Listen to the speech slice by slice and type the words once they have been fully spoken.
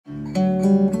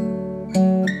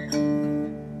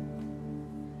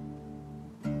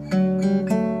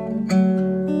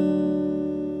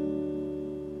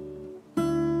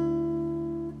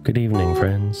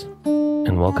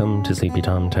Welcome to Sleepy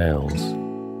Time Tales,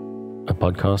 a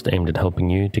podcast aimed at helping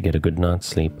you to get a good night's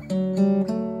sleep.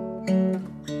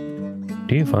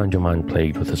 Do you find your mind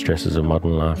plagued with the stresses of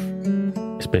modern life,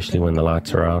 especially when the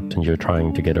lights are out and you're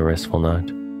trying to get a restful night?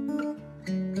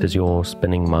 Does your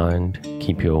spinning mind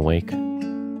keep you awake?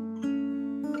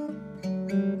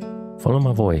 Follow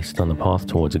my voice down the path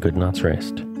towards a good night's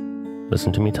rest.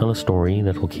 Listen to me tell a story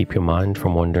that will keep your mind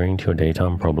from wandering to your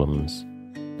daytime problems,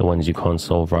 the ones you can't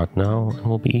solve right now and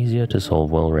will be easier to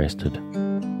solve well rested.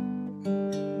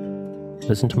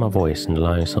 Listen to my voice and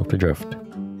allow yourself to drift,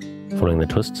 following the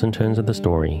twists and turns of the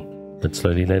story, but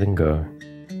slowly letting go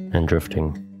and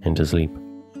drifting into sleep.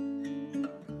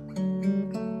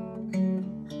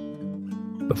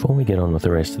 Before we get on with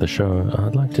the rest of the show,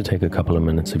 I'd like to take a couple of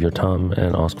minutes of your time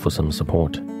and ask for some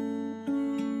support.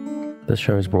 This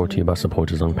show is brought to you by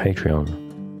supporters on Patreon.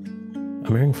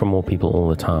 I'm hearing from more people all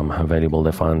the time how valuable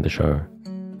they find the show,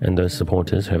 and those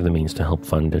supporters who have the means to help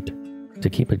fund it, to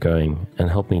keep it going, and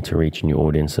help me to reach new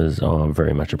audiences are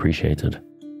very much appreciated.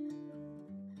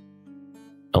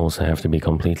 I also have to be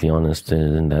completely honest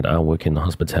in that I work in the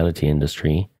hospitality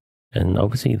industry, and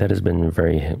obviously that has been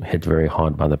hit very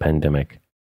hard by the pandemic.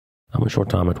 I'm on short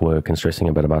time at work and stressing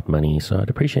a bit about money, so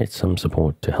I'd appreciate some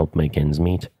support to help make ends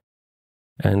meet,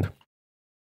 and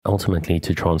ultimately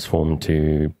to transform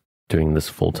to doing this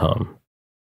full time.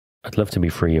 I'd love to be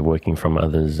free of working from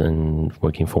others and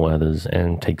working for others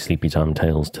and take Sleepy Time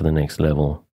Tales to the next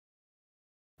level.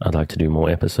 I'd like to do more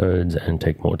episodes and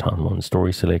take more time on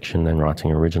story selection and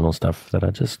writing original stuff that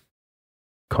I just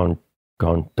don't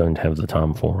have the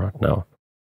time for right now.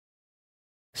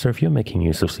 So if you're making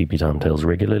use of Sleepy Time Tales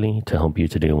regularly to help you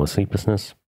to deal with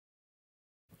sleeplessness,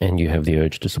 and you have the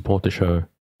urge to support the show,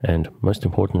 and most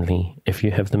importantly, if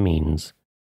you have the means,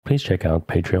 please check out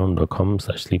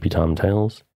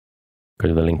patreon.com/sleepytimetales. Go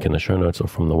to the link in the show notes or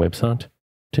from the website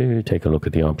to take a look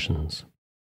at the options.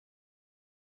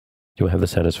 You'll have the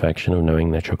satisfaction of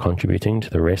knowing that you're contributing to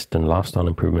the rest and lifestyle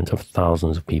improvement of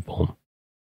thousands of people.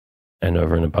 And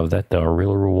over and above that, there are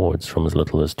real rewards from as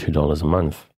little as $2 a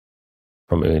month,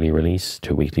 from early release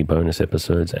to weekly bonus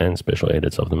episodes and special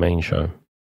edits of the main show.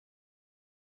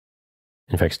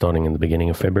 In fact, starting in the beginning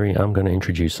of February, I'm going to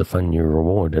introduce a fun new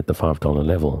reward at the $5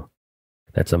 level.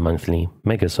 That's a monthly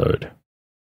megasode.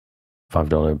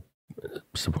 $5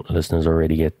 listeners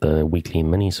already get the weekly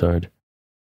minisode,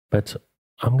 but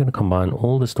I'm going to combine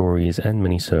all the stories and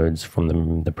minisodes from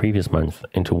the previous month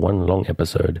into one long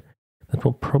episode that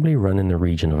will probably run in the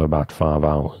region of about 5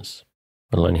 hours.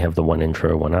 It'll only have the one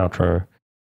intro, one outro,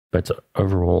 but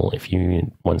overall, if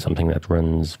you want something that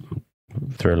runs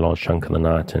through a large chunk of the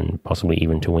night and possibly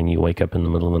even to when you wake up in the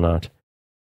middle of the night,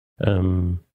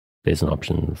 there's an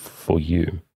option for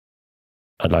you.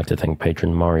 I'd like to thank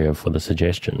patron Mario for the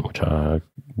suggestion, which I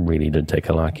really did take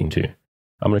a liking to.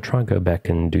 I'm going to try and go back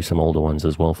and do some older ones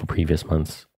as well for previous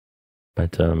months,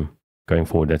 but going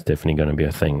forward, that's definitely going to be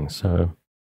a thing. So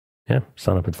yeah,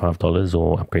 sign up at $5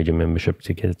 or upgrade your membership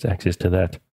to get access to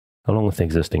that, along with the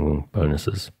existing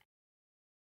bonuses.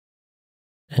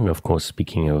 And of course,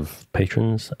 speaking of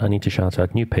patrons, I need to shout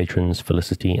out new patrons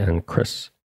Felicity and Chris,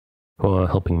 who are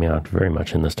helping me out very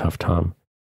much in this tough time,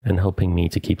 and helping me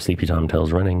to keep Sleepy Time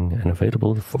Tales running and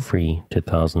available for free to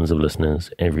thousands of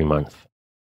listeners every month.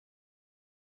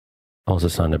 I also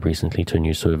signed up recently to a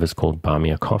new service called Buy Me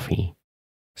a Coffee.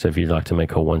 So if you'd like to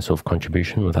make a once-off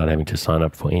contribution without having to sign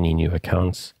up for any new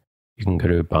accounts, you can go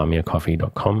to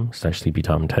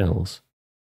buymeacoffee.com/sleepytimetales.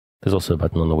 There's also a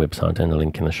button on the website and a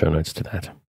link in the show notes to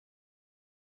that.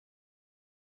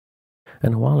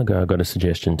 And a while ago, I got a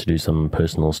suggestion to do some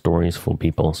personal stories for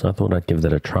people, so I thought I'd give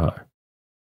that a try.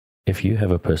 If you have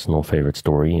a personal favorite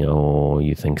story, or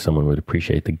you think someone would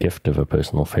appreciate the gift of a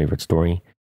personal favorite story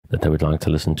that they would like to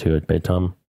listen to at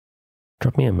bedtime,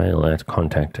 drop me a mail at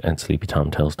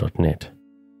contact@sleepytimetales.net.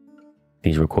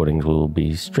 These recordings will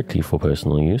be strictly for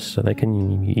personal use, so they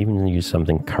can even use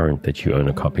something current that you own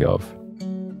a copy of.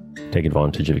 Take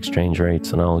advantage of exchange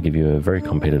rates, and I'll give you a very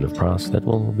competitive price that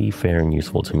will be fair and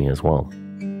useful to me as well.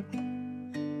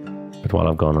 But while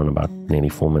I've gone on about nearly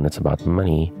 4 minutes about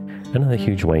money, another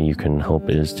huge way you can help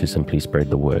is to simply spread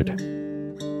the word.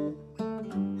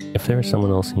 If there is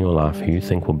someone else in your life who you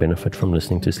think will benefit from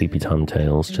listening to Sleepy Time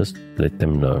Tales, just let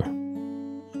them know.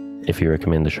 If you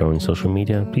recommend the show on social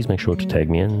media, please make sure to tag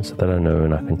me in so that I know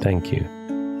and I can thank you.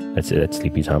 That's it at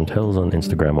Sleepy Time Tales on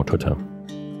Instagram or Twitter.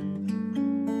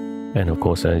 And of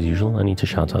course, as usual, I need to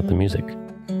shout out the music,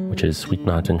 which is Sweet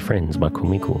Night and Friends by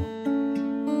Kumiku.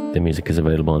 The music is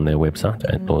available on their website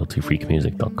at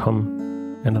loyaltyfreakmusic.com,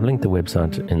 and I've linked the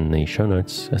website in the show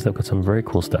notes as they've got some very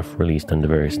cool stuff released under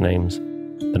various names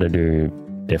that I do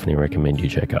definitely recommend you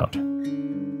check out.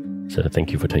 So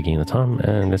thank you for taking the time,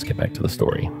 and let's get back to the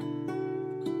story.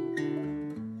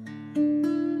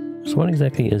 So what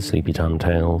exactly is Sleepy Time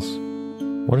Tales?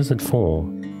 What is it for?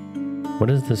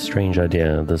 What is this strange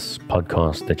idea, this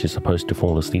podcast that you're supposed to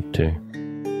fall asleep to?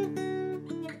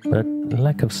 But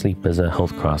lack of sleep is a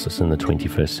health crisis in the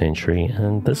 21st century,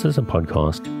 and this is a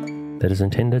podcast that is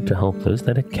intended to help those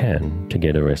that it can to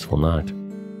get a restful night.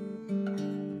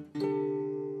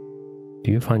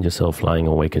 Do you find yourself lying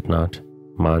awake at night,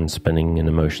 mind spinning and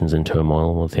emotions in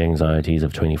turmoil with the anxieties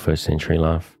of 21st century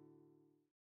life?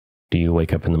 Do you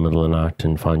wake up in the middle of the night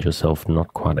and find yourself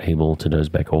not quite able to doze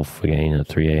back off again at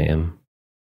 3 a.m.?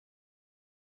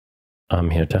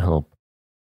 I'm here to help.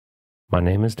 My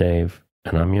name is Dave,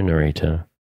 and I'm your narrator,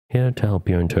 here to help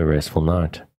you into a restful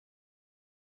night.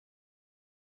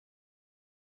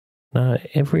 Now,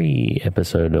 every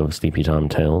episode of Sleepy Time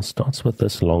Tales starts with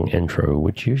this long intro,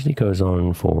 which usually goes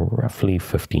on for roughly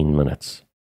 15 minutes.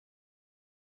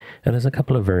 And there's a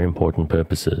couple of very important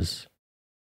purposes.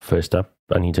 First up,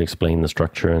 I need to explain the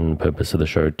structure and purpose of the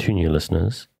show to new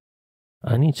listeners.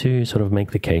 I need to sort of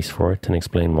make the case for it and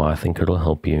explain why I think it'll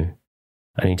help you.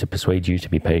 I need to persuade you to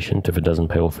be patient if it doesn't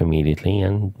pay off immediately,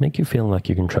 and make you feel like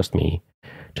you can trust me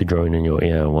to drone in your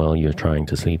ear while you're trying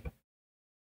to sleep.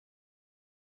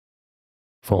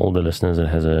 For all the listeners, it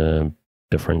has a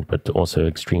different but also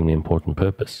extremely important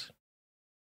purpose.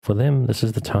 For them, this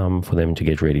is the time for them to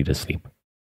get ready to sleep,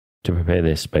 to prepare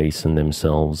their space and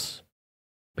themselves,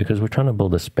 because we're trying to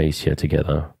build a space here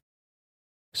together.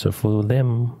 So for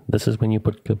them, this is when you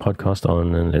put the podcast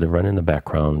on and let it run in the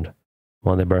background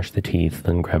while they brush their teeth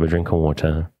and grab a drink of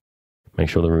water, make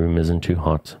sure the room isn't too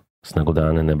hot, snuggle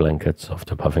down in their blankets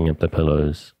after puffing up their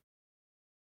pillows,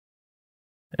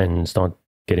 and start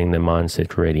getting their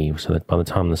mindset ready so that by the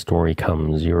time the story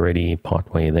comes, you're already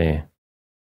partway there.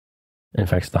 In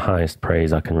fact, the highest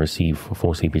praise I can receive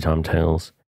for Sleepy Time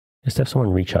Tales is to have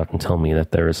someone reach out and tell me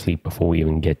that they're asleep before we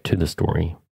even get to the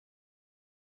story.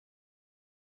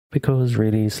 Because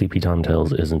really, Sleepy Time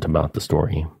Tales isn't about the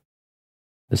story.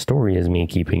 The story is me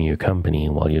keeping you company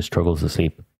while you struggle to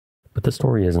sleep, but the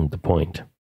story isn't the point.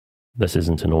 This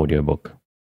isn't an audiobook.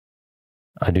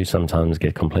 I do sometimes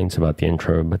get complaints about the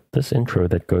intro, but this intro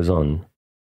that goes on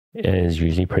is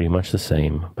usually pretty much the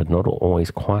same, but not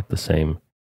always quite the same,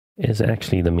 is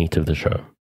actually the meat of the show.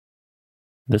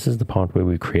 This is the part where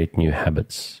we create new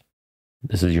habits.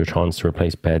 This is your chance to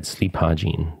replace bad sleep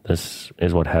hygiene. This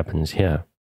is what happens here.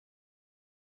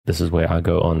 This is where I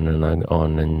go on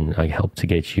and I help to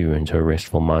get you into a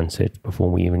restful mindset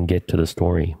before we even get to the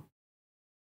story.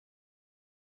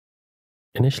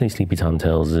 Initially, Sleepy Time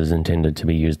Tales is intended to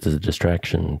be used as a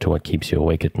distraction to what keeps you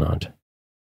awake at night,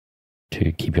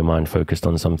 to keep your mind focused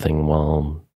on something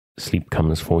while sleep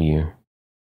comes for you.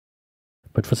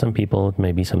 But for some people, it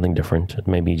may be something different. It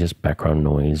may be just background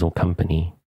noise or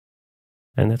company.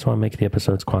 And that's why I make the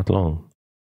episodes quite long,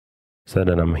 so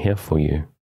that I'm here for you,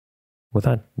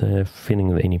 without the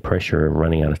feeling of any pressure of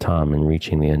running out of time and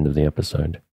reaching the end of the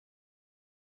episode.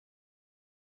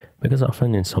 Because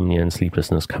often insomnia and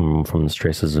sleeplessness come from the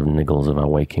stresses and niggles of our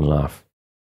waking life,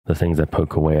 the things that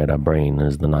poke away at our brain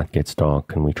as the night gets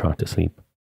dark and we try to sleep.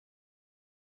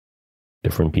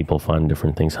 Different people find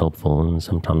different things helpful, and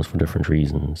sometimes for different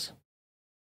reasons.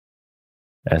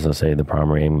 As I say, the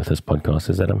primary aim with this podcast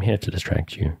is that I'm here to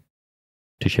distract you,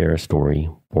 to share a story,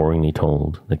 boringly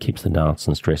told, that keeps the doubts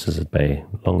and stresses at bay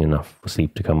long enough for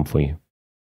sleep to come for you.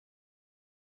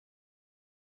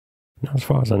 Now, as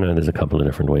far as I know, there's a couple of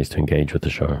different ways to engage with the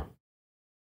show.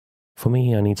 For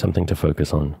me, I need something to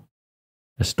focus on,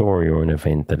 a story or an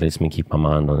event that lets me keep my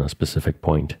mind on a specific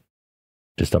point,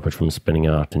 to stop it from spinning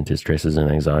out into stresses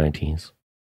and anxieties,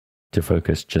 to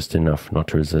focus just enough not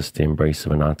to resist the embrace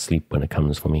of a night's sleep when it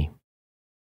comes for me.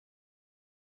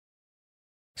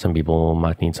 Some people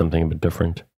might need something a bit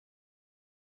different.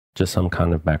 Just some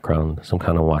kind of background, some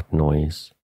kind of white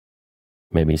noise.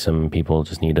 Maybe some people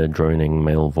just need a droning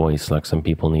male voice, like some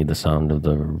people need the sound of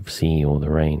the sea or the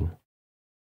rain.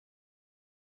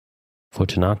 For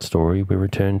tonight's story, we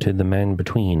return to The Man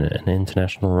Between, an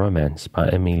international romance by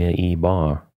Amelia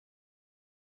Barr.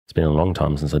 It's been a long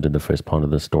time since I did the first part of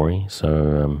this story,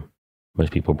 so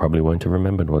most people probably won't have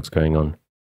remembered what's going on.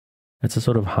 It's a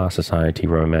sort of high society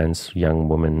romance, young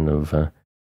women of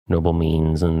noble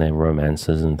means and their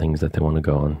romances and things that they want to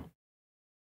go on.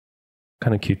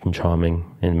 Kind of cute and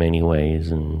charming in many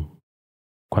ways, and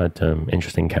quite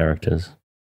interesting characters.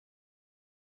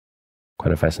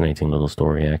 Quite a fascinating little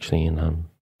story, actually, and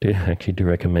I do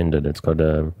recommend it. It's got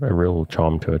a real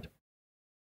charm to it.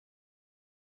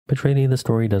 But really, the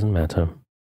story doesn't matter.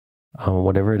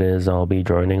 Whatever it is, I'll be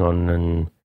droning on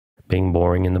and being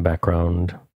boring in the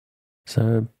background.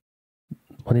 So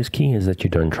what is key is that you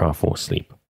don't try to force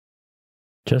sleep.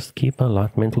 Just keep a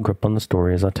light mental grip on the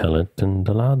story as I tell it and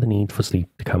allow the need for sleep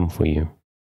to come for you.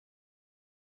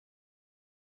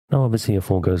 Now obviously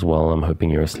if all goes well, I'm hoping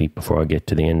you're asleep before I get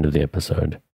to the end of the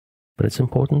episode, but it's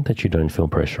important that you don't feel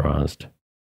pressurized.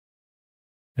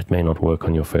 It may not work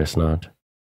on your first night.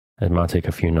 It might take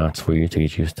a few nights for you to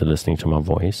get used to listening to my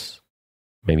voice.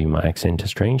 Maybe my accent is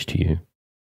strange to you.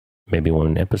 Maybe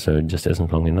one episode just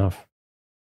isn't long enough.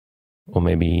 Or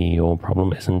maybe your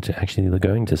problem isn't actually the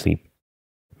going to sleep.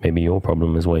 Maybe your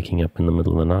problem is waking up in the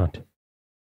middle of the night.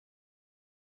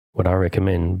 What I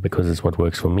recommend, because it's what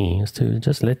works for me, is to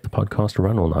just let the podcast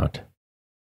run all night.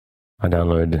 I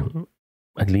download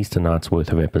at least a night's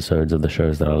worth of episodes of the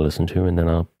shows that I listen to, and then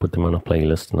I'll put them on a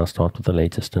playlist, and I'll start with the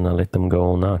latest, and I'll let them go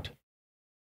all night.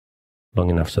 Long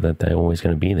enough so that they're always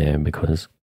going to be there, because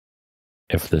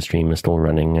if the stream is still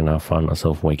running and I find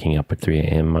myself waking up at 3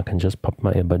 a.m., I can just pop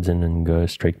my earbuds in and go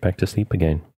straight back to sleep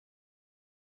again.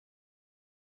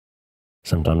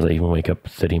 Sometimes I even wake up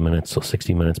 30 minutes or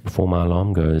 60 minutes before my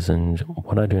alarm goes, and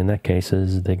what I do in that case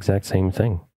is the exact same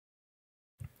thing.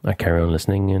 I carry on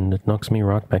listening and it knocks me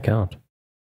right back out.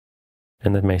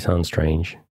 And that may sound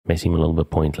strange, may seem a little bit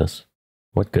pointless.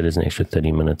 What good is an extra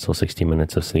 30 minutes or 60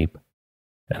 minutes of sleep?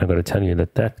 And I've got to tell you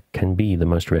that that can be the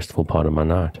most restful part of my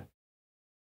night.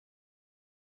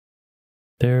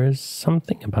 There is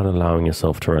something about allowing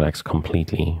yourself to relax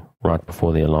completely right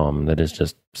before the alarm that is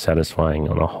just satisfying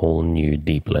on a whole new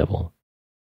deep level.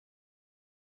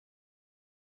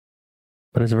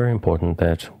 But it's very important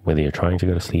that whether you're trying to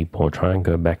go to sleep or try and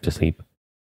go back to sleep,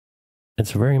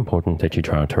 it's very important that you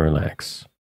try to relax.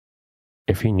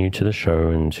 If you're new to the show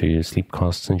and to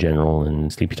sleepcasts in general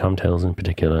and Sleepy Time Tales in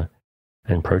particular,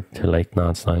 and prone to late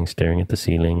nights lying staring at the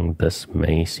ceiling, this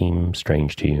may seem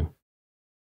strange to you.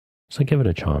 So give it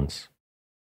a chance.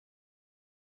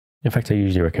 In fact, I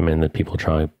usually recommend that people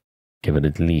try give it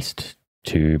at least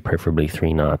 2, preferably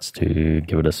 3 nights to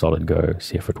give it a solid go,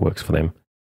 see if it works for them.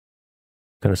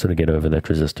 Got to sort of get over that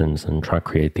resistance and try to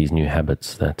create these new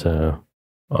habits that are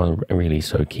really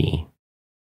so key.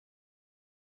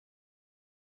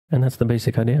 And that's the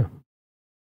basic idea.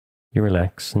 You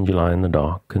relax and you lie in the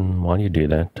dark, and while you do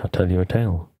that, I'll tell you a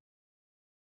tale.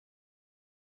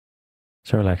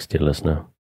 So relax, dear listener.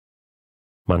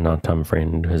 My nighttime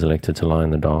friend who has elected to lie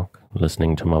in the dark,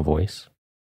 listening to my voice.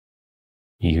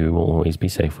 You will always be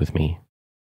safe with me,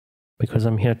 because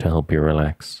I'm here to help you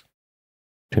relax,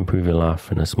 to improve your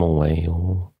life in a small way,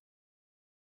 or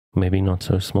maybe not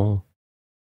so small.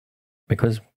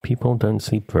 Because people don't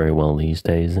sleep very well these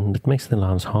days, and it makes their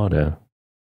lives harder.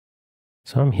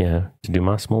 So I'm here to do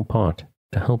my small part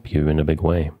to help you in a big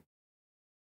way.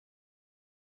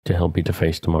 To help you to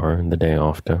face tomorrow and the day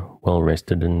after, well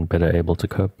rested and better able to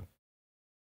cope.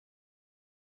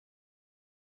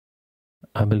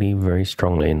 I believe very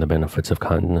strongly in the benefits of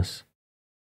kindness.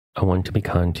 I want to be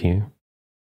kind to you.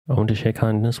 I want to share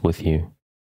kindness with you.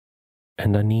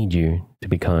 And I need you to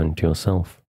be kind to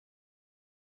yourself.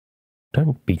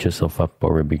 Don't beat yourself up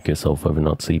or rebuke yourself over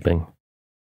not sleeping.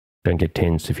 Don't get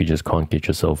tense if you just can't get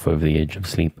yourself over the edge of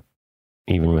sleep,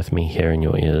 even with me here in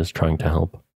your ears trying to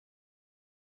help.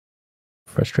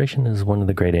 Frustration is one of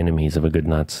the great enemies of a good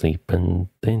night's sleep, and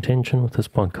the intention with this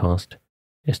podcast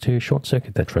is to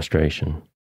short-circuit that frustration,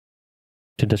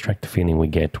 to distract the feeling we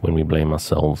get when we blame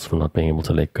ourselves for not being able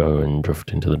to let go and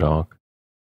drift into the dark.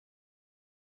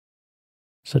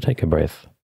 So take a breath.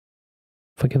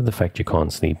 Forgive the fact you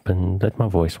can't sleep and let my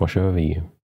voice wash over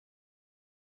you.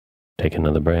 Take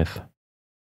another breath.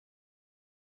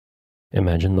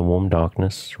 Imagine the warm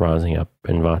darkness rising up,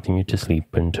 inviting you to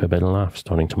sleep into a better life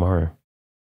starting tomorrow.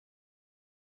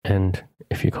 And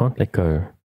if you can't let go,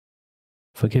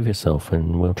 forgive yourself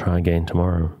and we'll try again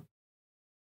tomorrow.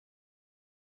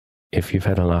 If you've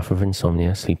had a life of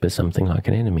insomnia, sleep is something like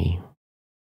an enemy.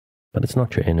 But it's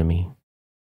not your enemy.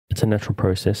 It's a natural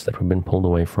process that we've been pulled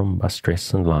away from by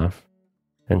stress and life,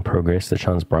 and progress that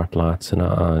shines bright lights in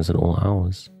our eyes at all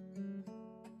hours.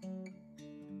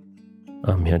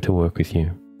 I'm here to work with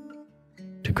you,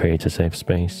 to create a safe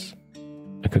space,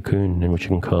 a cocoon in which you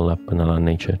can curl up and allow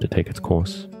nature to take its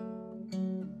course.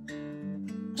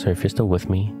 So if you're still with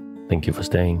me, thank you for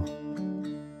staying.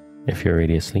 If you're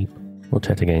already asleep, we'll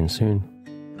chat again soon.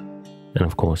 And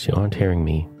of course, you aren't hearing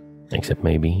me, except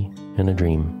maybe in a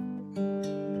dream.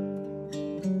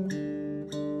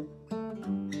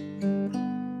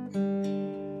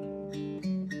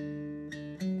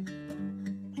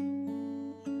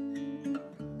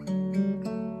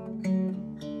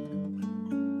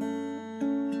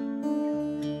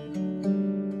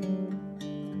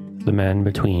 The Man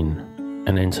Between,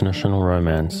 an International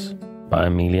Romance by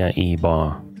Amelia E.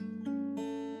 Barr.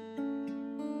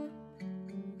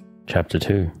 Chapter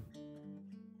 2.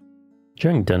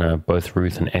 During dinner, both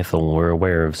Ruth and Ethel were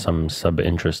aware of some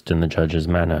sub-interest in the judge's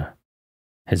manner.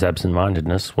 His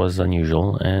absent-mindedness was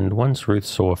unusual, and once Ruth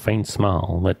saw a faint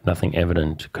smile that nothing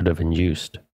evident could have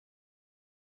induced.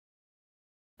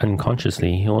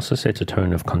 Unconsciously, he also set a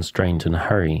tone of constraint and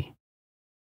hurry.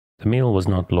 The meal was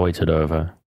not loitered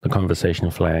over, the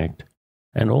conversation flagged,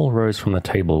 and all rose from the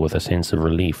table with a sense of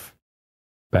relief,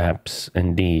 perhaps,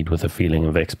 indeed, with a feeling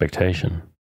of expectation.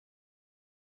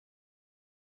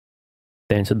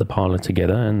 They entered the parlour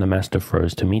together, and the mastiff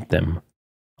rose to meet them,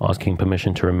 asking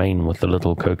permission to remain with the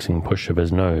little coaxing push of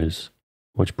his nose,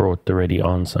 which brought the ready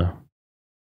answer.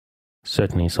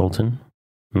 "Certainly, Sultan.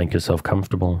 Make yourself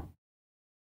comfortable."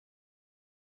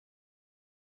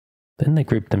 Then they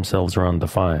grouped themselves around the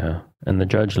fire, and the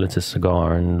judge lit his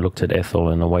cigar and looked at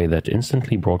Ethel in a way that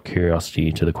instantly brought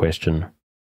curiosity to the question.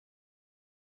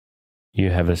 "You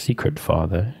have a secret,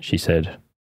 father," she said.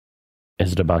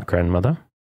 "Is it about grandmother?"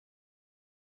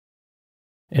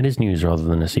 "It is news rather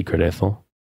than a secret, Ethel,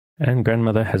 and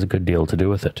grandmother has a good deal to do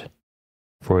with it,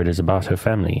 for it is about her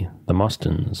family, the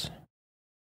Mostons."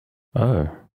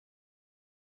 "Oh."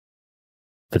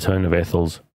 The tone of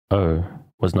Ethel's "oh"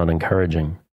 was not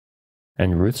encouraging,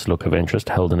 and Ruth's look of interest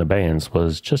held in abeyance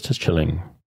was just as chilling.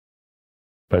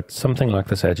 But something like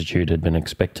this attitude had been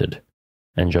expected,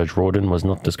 and Judge Rawdon was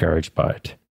not discouraged by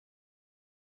it.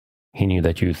 He knew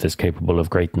that youth is capable of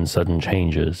great and sudden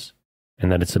changes,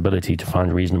 and that its ability to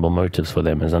find reasonable motives for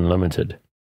them is unlimited,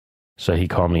 so he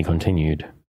calmly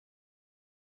continued.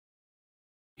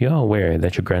 "You are aware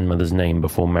that your grandmother's name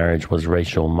before marriage was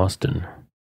Rachel Mostyn.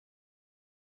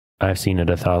 I have seen it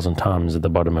 1,000 times at the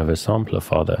bottom of her sampler,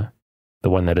 father, the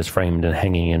one that is framed and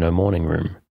hanging in her morning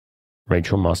room.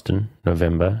 Rachel Mostyn,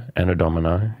 November, Anno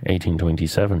Domini,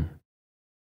 1827.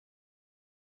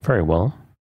 "Very well.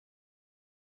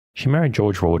 She married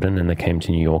George Rawdon and they came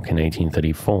to New York in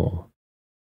 1834.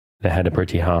 They had a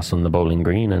pretty house on the Bowling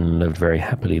Green and lived very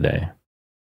happily there.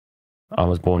 I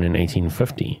was born in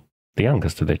 1850, the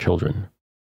youngest of their children.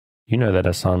 You know that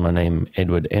I signed my name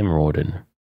Edward M. Rawdon.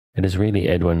 It is really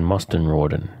Edwin Mostyn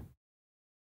Rawdon."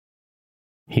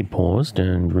 He paused,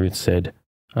 and Ruth said,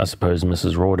 "I suppose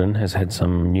Mrs. Rawdon has had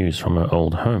some news from her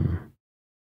old home."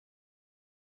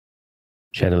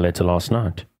 "She had a letter last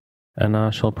night, and I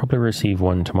shall probably receive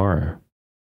one tomorrow.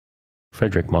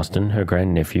 Frederick Mostyn, her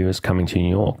grandnephew, is coming to New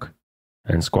York,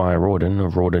 and Squire Rawdon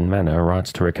of Rawdon Manor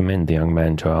writes to recommend the young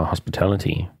man to our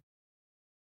hospitality."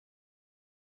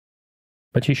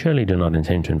 "But you surely do not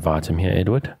intend to invite him here,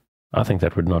 Edward? I think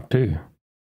that would not do."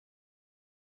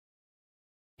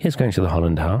 "He is going to the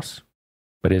Holland House,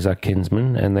 but is our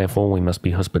kinsman, and therefore we must be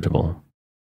hospitable."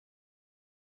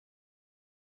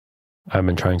 "I have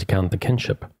been trying to count the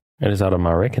kinship. It is out of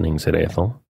my reckoning," said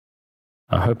Ethel.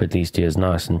 "I hope at least he is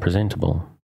nice and presentable."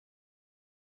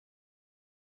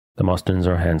 "The Mostyns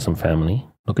are a handsome family.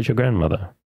 Look at your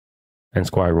grandmother. And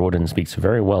Squire Rawdon speaks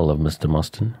very well of Mr.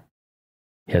 Mostyn.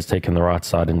 He has taken the right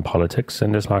side in politics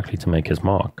and is likely to make his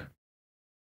mark.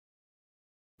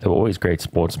 They were always great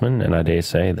sportsmen, and I dare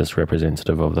say this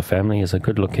representative of the family is a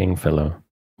good-looking fellow,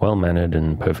 well-mannered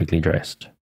and perfectly dressed."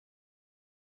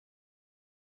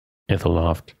 Ethel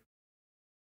laughed.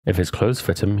 "If his clothes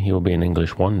fit him, he will be an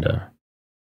English wonder.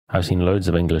 I've seen loads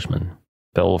of Englishmen.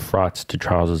 They're all frights to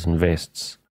trousers and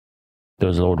vests. There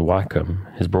was Lord Wycombe.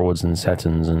 His broads and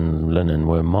satins and linen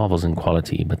were marvels in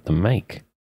quality, but the make.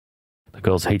 The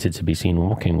girls hated to be seen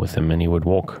walking with him, and he would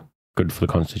walk. Good for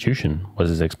the constitution, was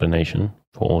his explanation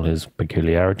for all his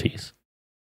peculiarities.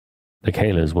 The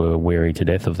Kaylers were weary to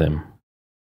death of them."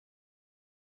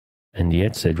 "And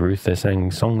yet," said Ruth, "they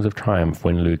sang songs of triumph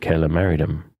when Lou Kaler married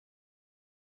him."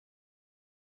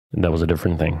 "That was a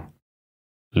different thing.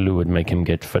 Lou would make him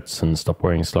get fits and stop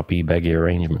wearing sloppy, baggy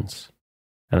arrangements.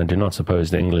 And I do not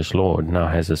suppose the English lord now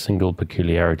has a single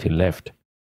peculiarity left,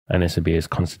 unless it be his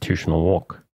constitutional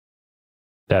walk.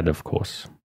 That, of course.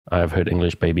 I have heard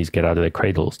English babies get out of their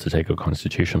cradles to take a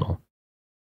constitutional."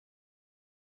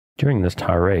 During this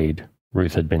tirade,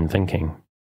 Ruth had been thinking.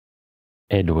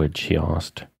 "Edward," she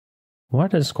asked, "why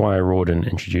does Squire Rawdon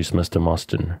introduce Mr.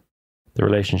 Mostyn? The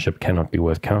relationship cannot be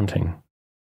worth counting."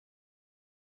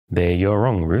 "There you are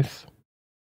wrong, Ruth."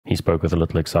 He spoke with a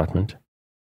little excitement.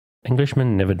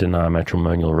 "Englishmen never deny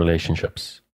matrimonial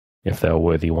relationships, if they are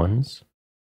worthy ones.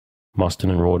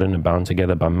 Mostyn and Rawdon are bound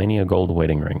together by many a gold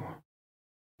wedding ring.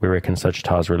 We reckon such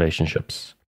ties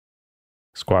relationships.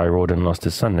 Squire Rawdon lost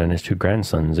his son and his 2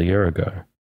 grandsons a year ago.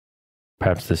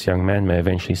 Perhaps this young man may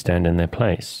eventually stand in their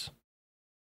place.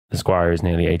 The squire is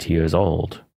nearly 80 years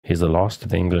old. He's the last of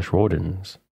the English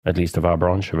Rawdons, at least of our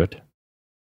branch of it.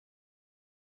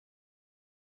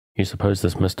 You suppose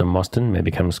this Mr. Mostyn may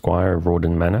become squire of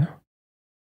Rawdon Manor?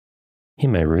 He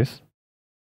may, Ruth,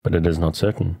 but it is not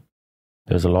certain.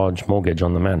 There's a large mortgage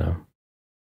on the manor.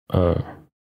 Oh.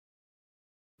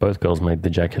 Both girls made the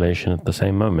ejaculation at the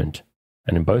same moment,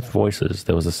 and in both voices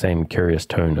there was the same curious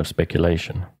tone of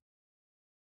speculation.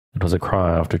 It was a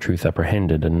cry after truth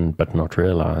apprehended but not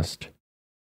realized.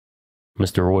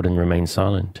 Mr. Rawdon remained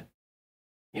silent.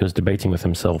 He was debating with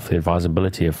himself the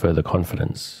advisability of further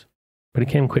confidence, but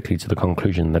he came quickly to the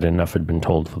conclusion that enough had been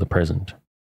told for the present.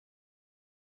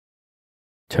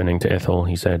 Turning to Ethel,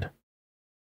 he said,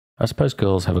 I suppose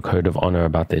girls have a code of honor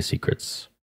about their secrets.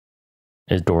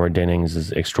 Is Dora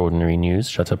Dennings' extraordinary news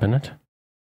shut up in it?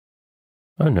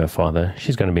 Oh no, father,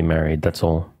 she's going to be married, that's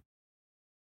all.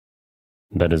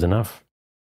 That is enough.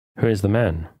 Who is the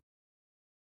man?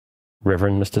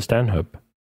 Reverend Mr. Stanhope.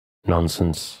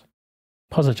 Nonsense.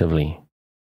 Positively.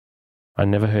 I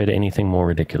never heard anything more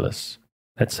ridiculous.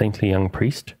 That saintly young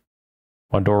priest?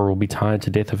 Why, Dora will be tired to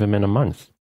death of him in a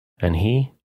month. And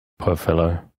he? Poor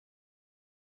fellow.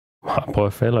 Why,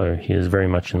 poor fellow, he is very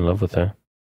much in love with her.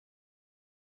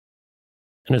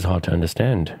 It is hard to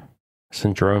understand.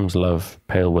 St. Jerome's love,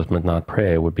 pale with midnight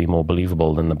prayer, would be more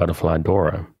believable than the butterfly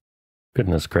Dora.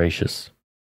 Goodness gracious.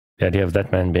 The idea of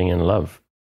that man being in love.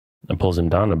 It pulls him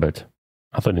down a bit.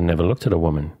 I thought he never looked at a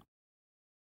woman.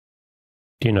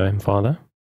 Do you know him, father?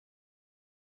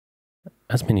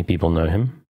 As many people know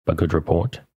him, by good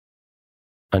report.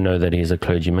 I know that he is a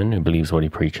clergyman who believes what he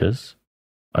preaches.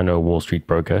 I know a Wall Street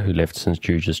broker who left St.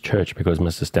 Jude's Church because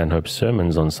Mr. Stanhope's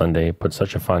sermons on Sunday put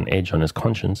such a fine edge on his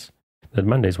conscience that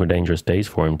Mondays were dangerous days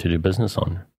for him to do business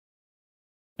on.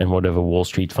 And whatever Wall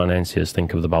Street financiers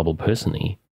think of the Bible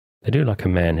personally, they do like a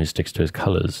man who sticks to his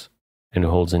colors and who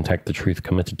holds intact the truth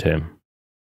committed to him.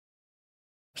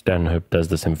 Stanhope does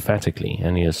this emphatically,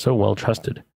 and he is so well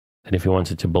trusted that if he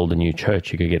wanted to build a new church,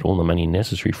 he could get all the money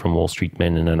necessary from Wall Street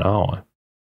men in an hour.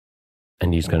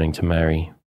 And he's going to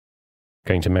marry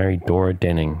Dora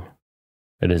Denning.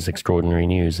 It is extraordinary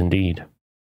news indeed.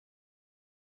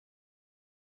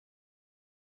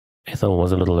 Ethel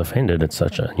was a little offended at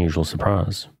such an unusual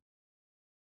surprise.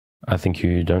 I think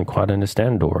you don't quite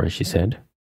understand Dora, she said.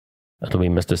 It'll be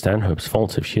Mr. Stanhope's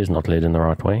fault if she is not led in the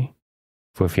right way,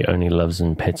 for if he only loves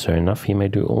and pets her enough, he may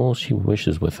do all she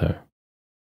wishes with her.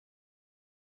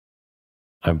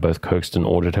 I've both coaxed and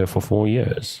ordered her for 4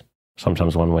 years.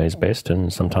 Sometimes one way is best,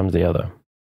 and sometimes the other.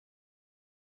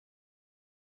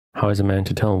 How is a man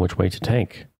to tell which way to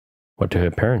take? What do her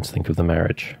parents think of the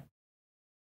marriage?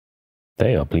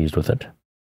 They are pleased with it.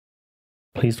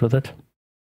 Pleased with it?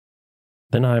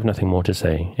 Then I have nothing more to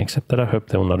say, except that I hope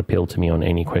they will not appeal to me on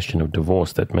any question of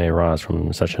divorce that may arise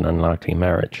from such an unlikely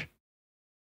marriage.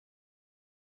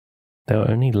 They are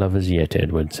only lovers yet,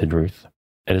 Edward, said Ruth.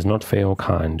 It is not fair or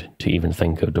kind to even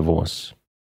think of divorce.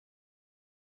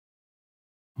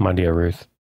 My dear Ruth,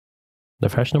 the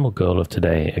fashionable girl of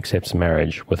today accepts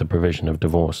marriage with a provision of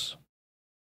divorce.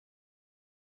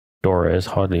 Dora is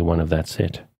hardly one of that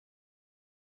set.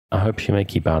 I hope she may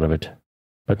keep out of it,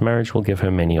 but marriage will give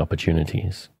her many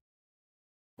opportunities.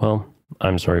 Well,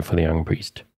 I'm sorry for the young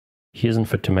priest. He isn't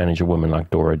fit to manage a woman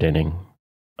like Dora Denning.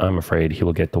 I'm afraid he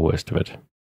will get the worst of it.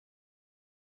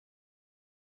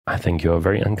 I think you are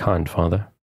very unkind, father.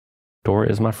 Dora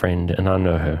is my friend, and I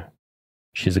know her.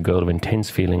 She is a girl of intense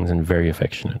feelings and very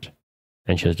affectionate,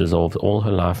 and she has dissolved all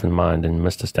her life and mind in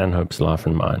Mr. Stanhope's life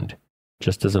and mind,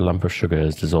 just as a lump of sugar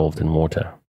is dissolved in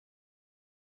water.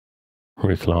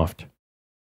 Ruth laughed.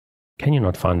 Can you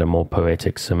not find a more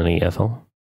poetic simile, Ethel?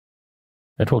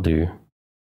 It will do.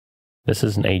 This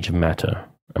is an age of matter.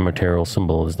 A material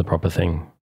symbol is the proper thing.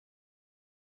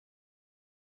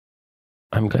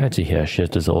 I'm glad to hear she has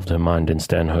dissolved her mind in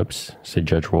Stanhope's, said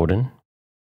Judge Rawdon.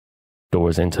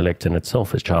 Dora's intellect in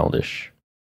itself is childish.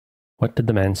 What did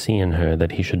the man see in her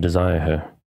that he should desire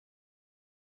her?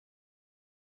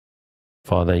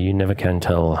 Father, you never can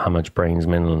tell how much brains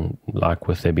men like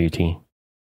with their beauty.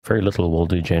 Very little will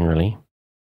do generally.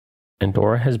 And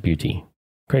Dora has beauty,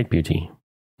 great beauty.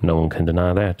 No one can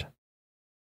deny that.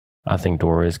 I think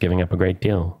Dora is giving up a great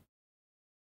deal.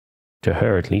 To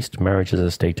her, at least, marriage is a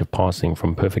state of passing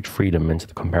from perfect freedom into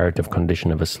the comparative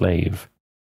condition of a slave,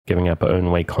 giving up her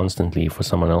own way constantly for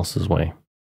someone else's way.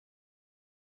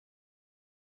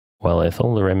 Well,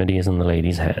 Ethel, the remedy is in the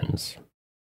lady's hands.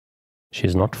 She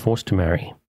is not forced to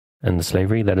marry, and the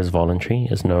slavery that is voluntary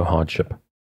is no hardship.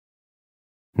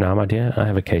 Now, my dear, I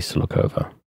have a case to look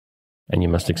over, and you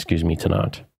must excuse me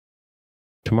tonight.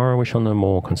 Tomorrow we shall know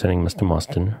more concerning Mr.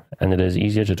 Mostyn, and it is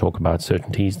easier to talk about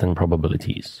certainties than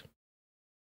probabilities.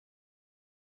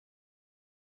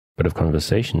 But if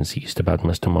conversation ceased about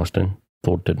Mr. Mostyn,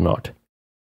 thought did not.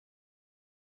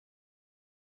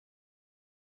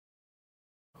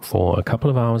 For a couple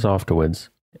of hours afterwards,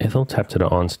 Ethel tapped at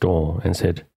her aunt's door and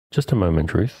said, "Just a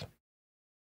moment, Ruth."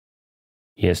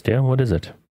 "Yes, dear, what is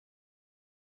it?"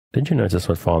 "Did you notice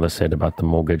what Father said about the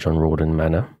mortgage on Rawdon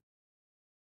Manor?"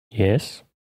 "Yes."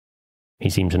 "He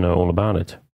seemed to know all about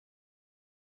it."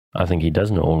 "I think he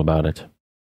does know all about it."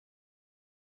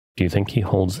 "Do you think he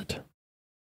holds it?"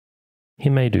 "He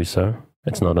may do so.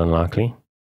 It's not unlikely."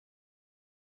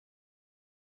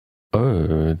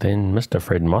 "Oh, then Mr.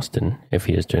 Fred Mostyn, if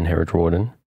he is to inherit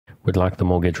Rawdon, would like the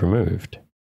mortgage removed."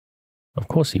 "Of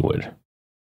course he would."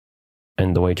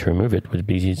 "And the way to remove it would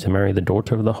be to marry the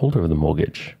daughter of the holder of the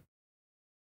mortgage."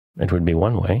 "It would be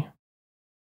one way."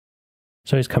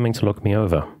 "So he's coming to look me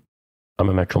over. I'm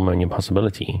a matrimonial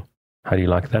possibility. How do you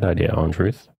like that idea, Aunt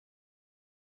Ruth?"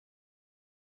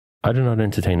 "I do not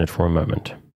entertain it for a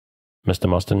moment. Mr.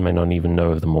 Mostyn may not even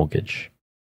know of the mortgage.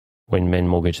 When men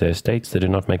mortgage their estates, they do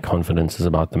not make confidences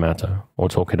about the matter, or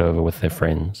talk it over with their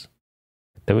friends.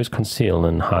 They always conceal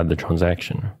and hide the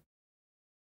transaction.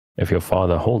 If your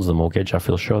father holds the mortgage, I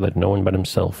feel sure that no one but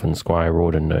himself and Squire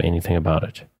Rawdon know anything about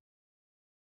it.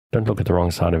 Don't look at the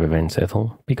wrong side of events,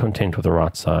 Ethel. Be content with the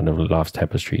right side of life's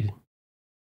tapestry.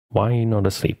 Why are you not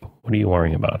asleep? What are you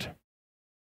worrying about?"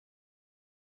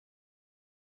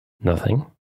 "Nothing.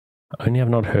 Only I've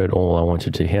not heard all I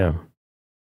wanted to hear.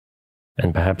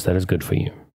 And perhaps that is good for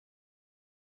you.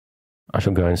 I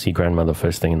shall go and see grandmother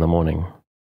first thing in the morning."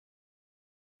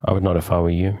 "I would not if I were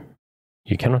you.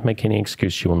 You cannot make any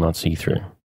excuse she will not see through.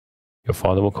 Your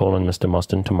father will call on Mr.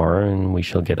 Mostyn tomorrow, and we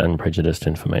shall get unprejudiced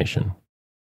information."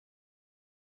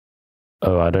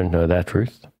 "Oh, I don't know that,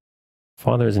 Ruth.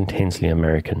 Father is intensely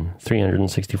American,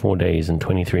 364 days and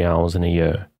 23 hours in a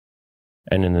year,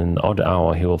 and in an odd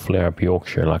hour he will flare up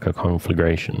Yorkshire like a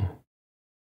conflagration."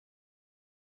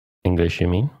 "English, you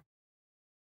mean?"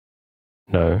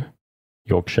 "No.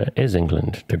 Yorkshire is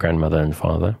England to grandmother and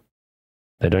father.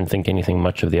 They don't think anything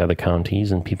much of the other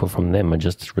counties, and people from them are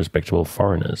just respectable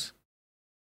foreigners.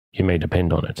 You may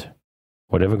depend on it.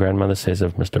 Whatever grandmother says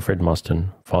of Mr. Fred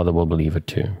Mostyn, father will believe it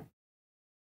too."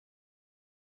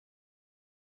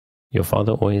 "Your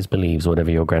father always believes whatever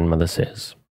your grandmother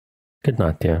says. Good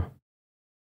night, dear."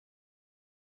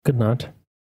 "Good night.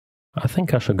 I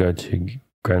think I shall go to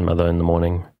grandmother in the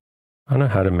morning. I know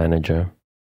how to manage her.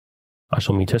 I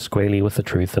shall meet her squarely with the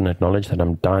truth and acknowledge that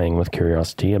I'm dying with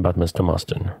curiosity about Mr.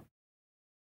 Mostyn.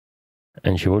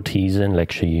 And she will tease and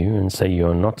lecture you and say you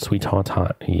are not sweetheart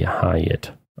high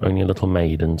yet, only a little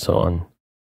maid, and so on.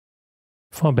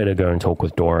 Far better go and talk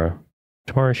with Dora.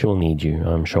 Tomorrow she will need you,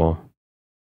 I'm sure.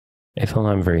 Ethel,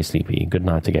 I'm very sleepy. Good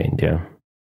night again, dear."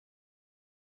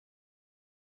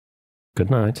 "Good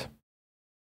night."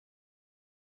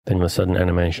 Then with sudden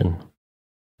animation,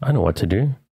 "I know what to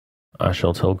do. I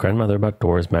shall tell grandmother about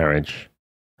Dora's marriage.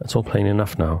 It's all plain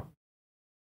enough now.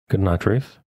 Good night,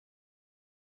 Ruth."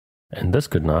 And this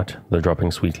good night, though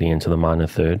dropping sweetly into the minor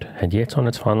third, had yet on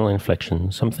its final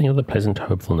inflection something of the pleasant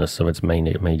hopefulness of its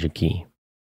major key.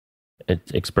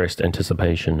 It expressed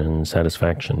anticipation and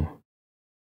satisfaction.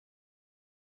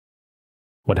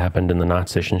 What happened in the night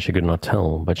session she could not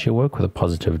tell, but she awoke with a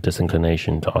positive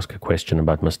disinclination to ask a question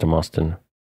about Mr. Mostyn.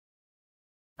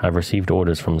 "I've received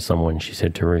orders from someone," she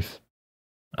said to Ruth.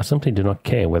 "I simply do not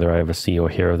care whether I ever see or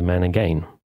hear of the man again.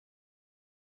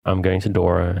 I'm going to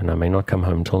Dora, and I may not come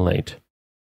home till late.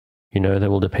 You know they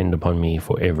will depend upon me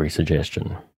for every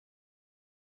suggestion."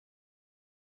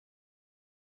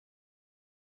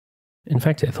 In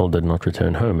fact, Ethel did not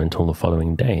return home until the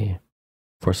following day,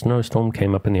 for a snowstorm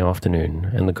came up in the afternoon,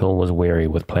 and the girl was weary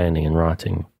with planning and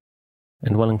writing,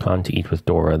 and well inclined to eat with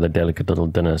Dora the delicate little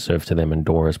dinner served to them in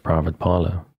Dora's private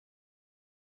parlour.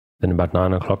 Then about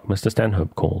 9 o'clock Mr.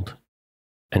 Stanhope called,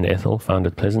 and Ethel found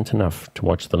it pleasant enough to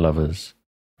watch the lovers,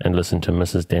 and listen to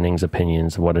Mrs. Denning's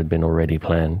opinions of what had been already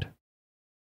planned.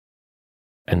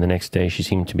 And the next day she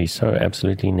seemed to be so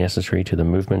absolutely necessary to the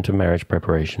movement of marriage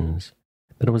preparations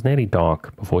that it was nearly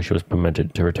dark before she was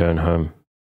permitted to return home.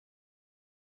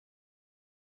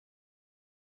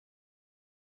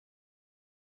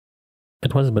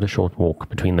 It was but a short walk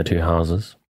between the two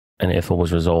houses, and Ethel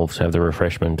was resolved to have the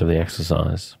refreshment of the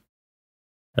exercise.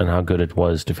 And how good it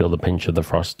was to feel the pinch of the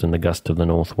frost and the gust of the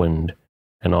north wind,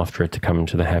 and after it to come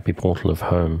to the happy portal of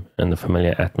home and the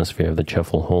familiar atmosphere of the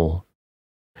cheerful hall,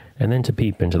 and then to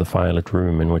peep into the firelit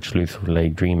room in which Ruth lay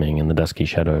dreaming in the dusky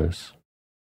shadows.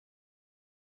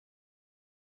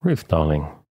 "Ruth,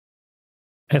 darling."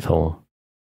 "Ethel,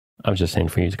 I've just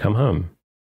sent for you to come home."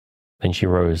 Then she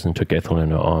rose and took Ethel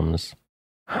in her arms.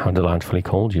 "How delightfully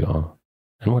cold you are,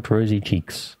 and what rosy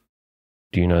cheeks.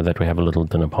 Do you know that we have a little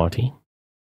dinner party?"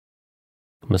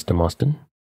 "Mr. Mostyn?"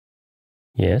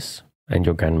 "Yes, and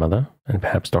your grandmother, and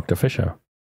perhaps Dr. Fisher.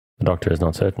 The doctor is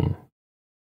not certain.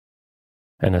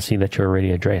 And I see that you're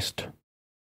already addressed.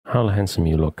 How handsome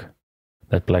you look.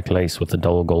 That black lace with the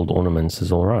dull gold ornaments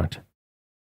is all right."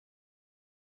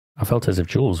 I felt as if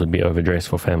Jules would be overdressed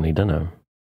for family dinner.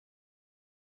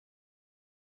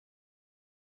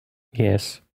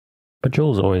 "Yes, but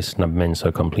Jules always snub men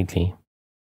so completely.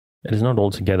 It is not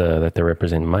altogether that they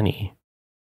represent money.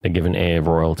 They give an air of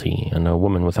royalty, and a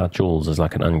woman without jewels is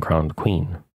like an uncrowned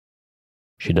queen.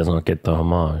 She does not get the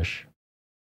homage.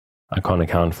 I can't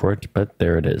account for it, but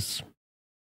there it is.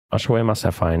 I shall wear my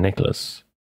sapphire necklace.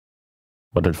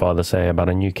 What did father say about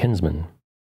a new kinsman?"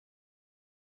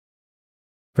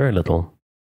 "Very little.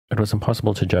 It was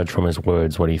impossible to judge from his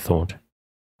words what he thought.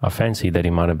 I fancied that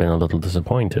he might have been a little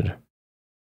disappointed."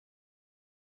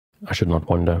 "I should not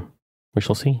wonder. We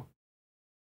shall see.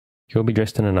 You will be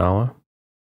dressed in an hour?"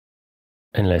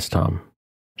 "In less time.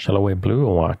 Shall I wear blue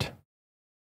or white?"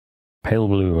 "Pale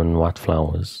blue and white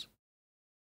flowers.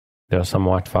 There are some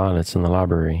white violets in the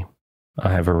library.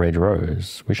 I have a red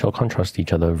rose. We shall contrast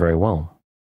each other very well."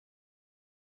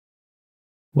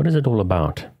 "What is it all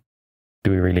about?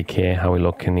 Do we really care how we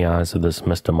look in the eyes of this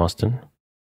Mr. Mostyn?"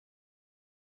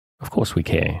 "Of course we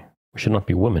care. We should not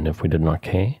be women if we did not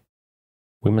care.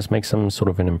 We must make some sort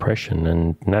of an impression,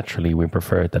 and naturally we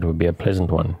prefer it that it would be a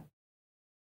pleasant one."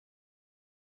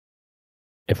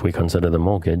 "If we consider the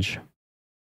mortgage—"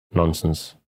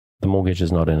 "Nonsense. The mortgage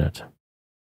is not in it."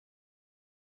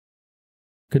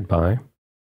 "Goodbye.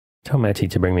 Tell Mattie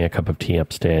to bring me a cup of tea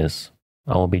upstairs.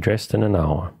 I will be dressed in an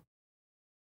hour."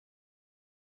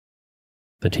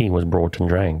 The tea was brought and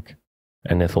drank,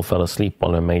 and Ethel fell asleep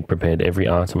while her maid prepared every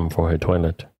item for her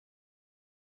toilet.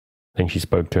 Then she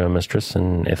spoke to her mistress,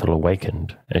 and Ethel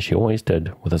awakened, as she always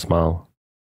did, with a smile.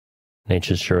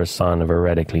 Nature's surest sign of a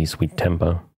radically sweet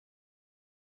temper.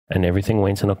 And everything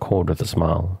went in accord with the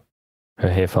smile.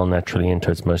 Her hair fell naturally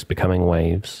into its most becoming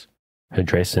waves, her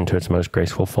dress into its most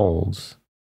graceful folds.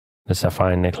 The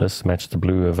sapphire necklace matched the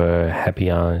blue of her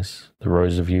happy eyes, the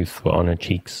rose of youth were on her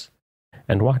cheeks,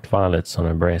 and white violets on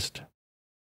her breast.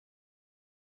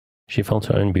 She felt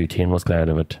her own beauty and was glad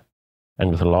of it,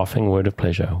 and with a laughing word of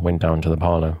pleasure went down to the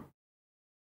parlour.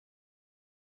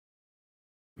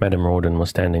 Madame Rawdon was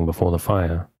standing before the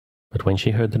fire, but when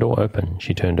she heard the door open,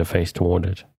 she turned her face toward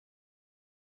it.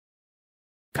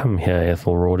 "Come here,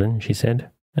 Ethel Rawdon," she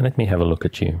said, "and let me have a look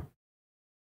at you."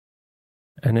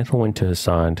 And Ethel went to her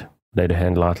side, laid her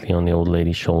hand lightly on the old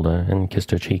lady's shoulder, and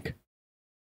kissed her cheek.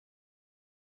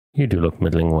 "You do look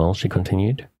middling well," she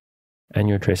continued, "and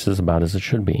your dress is about as it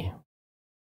should be.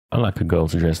 I like a girl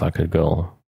to dress like a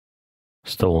girl.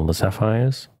 Still, the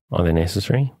sapphires, are they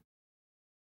necessary?"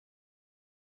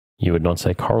 "You would not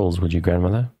say corals, would you,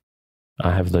 grandmother?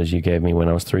 I have those you gave me when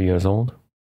I was 3 years old."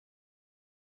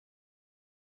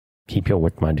 "Keep your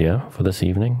wit, my dear, for this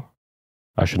evening.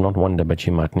 I should not wonder but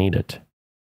you might need it.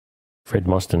 Fred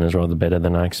Mostyn is rather better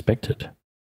than I expected.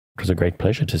 It was a great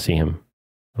pleasure to see him.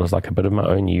 It was like a bit of my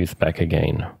own youth back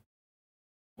again.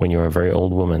 When you are a very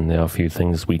old woman, there are few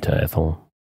things sweeter, Ethel."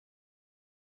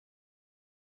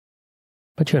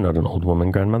 "But you're not an old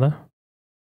woman, grandmother."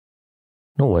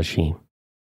 Nor was she.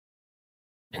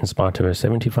 In spite of her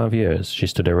 75 years, she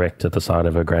stood erect at the side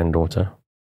of her granddaughter.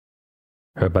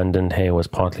 Her abundant hair was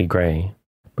partly grey,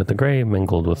 but the grey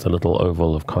mingled with the little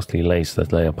oval of costly lace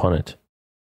that lay upon it,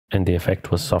 and the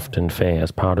effect was soft and fair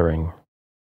as powdering.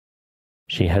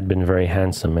 She had been very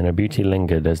handsome, and her beauty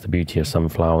lingered as the beauty of some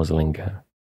flowers linger,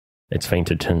 its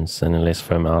fainter tints and in less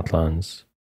firm outlines,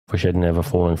 for she had never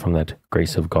fallen from that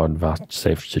grace of God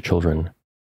vouchsafed to children,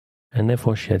 and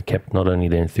therefore she had kept not only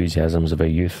the enthusiasms of her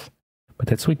youth, but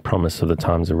that sweet promise of the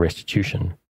times of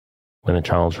restitution, when the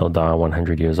child shall die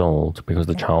 100 years old, because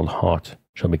the child heart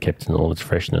shall be kept in all its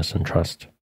freshness and trust.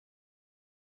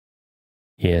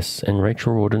 Yes, in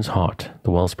Rachel Rawdon's heart,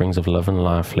 the wellsprings of love and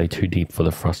life lay too deep for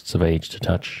the frosts of age to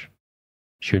touch.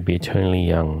 She would be eternally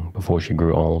young before she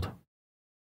grew old.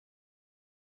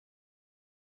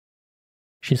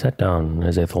 She sat down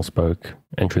as Ethel spoke,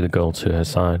 and drew the girl to her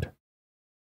side.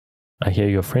 "I hear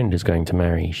your friend is going to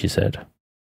marry," she said.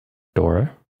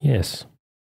 "Dora?" "Yes."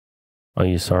 "Are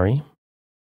you sorry?"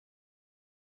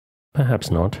 "Perhaps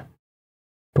not.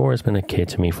 Dora's been a care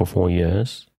to me for 4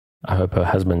 years. I hope her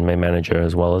husband may manage her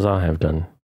as well as I have done."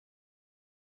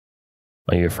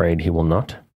 "Are you afraid he will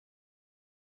not?"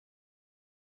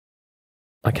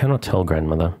 "I cannot tell,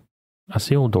 grandmother. I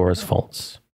see all Dora's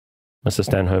faults. Mr.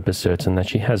 Stanhope is certain that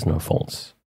she has no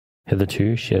faults.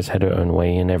 Hitherto, she has had her own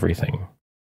way in everything.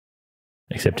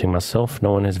 Excepting myself,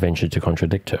 no one has ventured to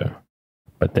contradict her.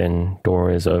 But then,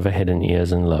 Dora is over head and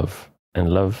ears in love, and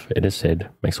love, it is said,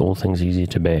 makes all things easy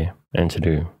to bear and to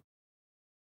do.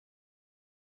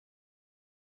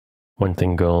 One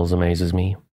thing, girls, amazes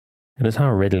me. It is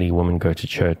how readily women go to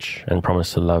church and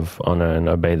promise to love, honor, and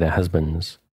obey their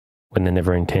husbands, when they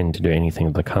never intend to do anything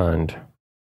of the kind.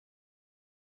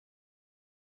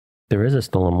 There is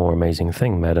still a more amazing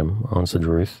thing, madam, answered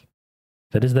Ruth.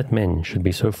 That is that men should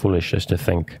be so foolish as to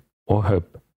think, or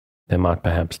hope, they might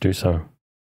perhaps do so.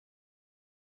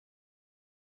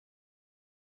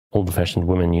 Old-fashioned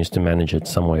women used to manage it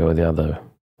some way or the other,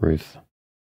 Ruth.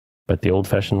 But the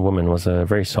old-fashioned woman was a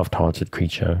very soft-hearted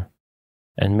creature,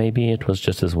 and maybe it was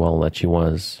just as well that she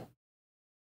was.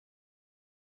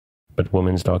 But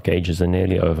woman's dark ages are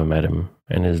nearly over, madam,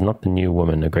 and is not the new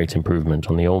woman a great improvement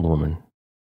on the old woman?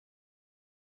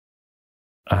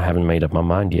 I haven't made up my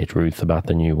mind yet, Ruth, about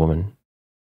the new woman.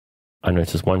 I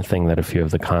notice one thing that a few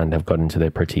of the kind have got into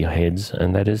their pretty heads,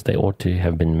 and that is they ought to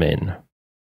have been men.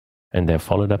 And they have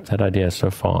followed up that idea so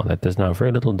far that there's now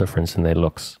very little difference in their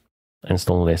looks, and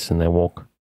still less in their walk.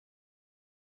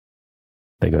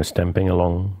 They go stamping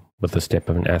along with the step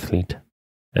of an athlete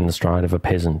and the stride of a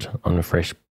peasant on the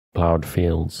fresh ploughed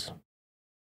fields.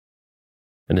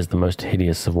 It is the most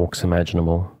hideous of walks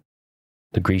imaginable.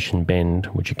 The Grecian bend,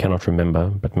 which you cannot remember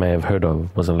but may have heard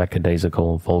of, was a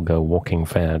lackadaisical, vulgar walking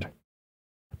fad.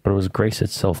 But it was grace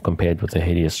itself compared with the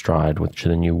hideous stride which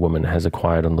the new woman has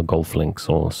acquired on the golf links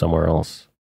or somewhere else.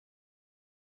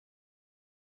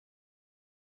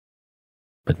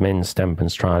 But men stamp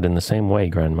and stride in the same way,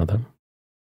 grandmother.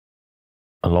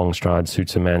 A long stride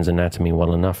suits a man's anatomy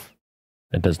well enough.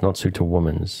 It does not suit a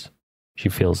woman's. She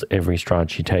feels every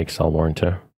stride she takes, I'll warrant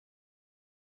her.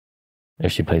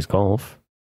 If she plays golf.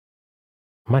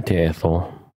 My dear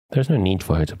Ethel, there is no need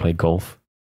for her to play golf.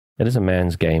 It is a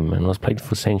man's game, and was played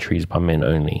for centuries by men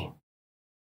only.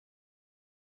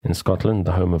 In Scotland,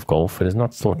 the home of golf, it is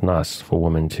not thought nice for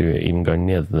women to even go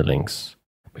near the links,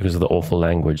 because of the awful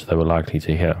language they were likely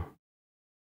to hear.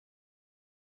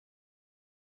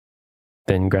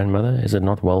 Then, grandmother, is it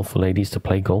not well for ladies to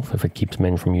play golf if it keeps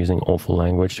men from using awful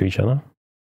language to each other?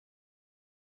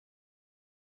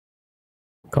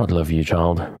 God love you,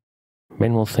 child.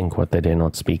 Men will think what they dare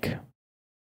not speak.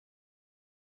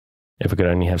 If we could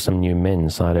only have some new men,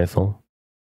 sighed Ethel.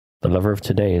 The lover of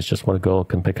today is just what a girl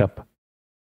can pick up.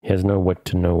 He has no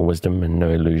wit and no wisdom and no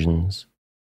illusions.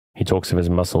 He talks of his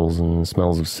muscles and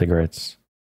smells of cigarettes,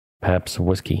 perhaps of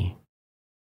whiskey.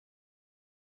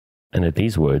 And at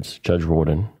these words, Judge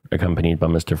Rawdon, accompanied by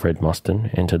Mr. Fred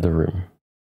Mostyn, entered the room.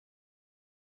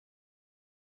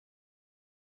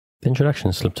 The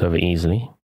introduction slipped over easily.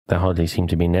 They hardly seemed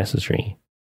to be necessary,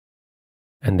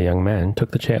 and the young man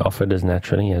took the chair offered as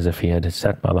naturally as if he had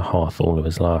sat by the hearth all of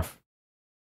his life.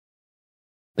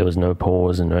 There was no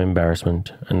pause and no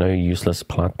embarrassment, and no useless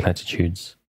polite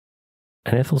platitudes,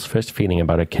 and Ethel's first feeling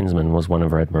about her kinsman was one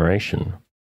of her admiration,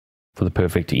 for the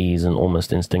perfect ease and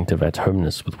almost instinctive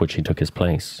at-homeness with which he took his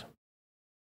place.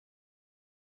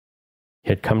 He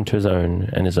had come to his own,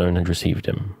 and his own had received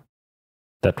him.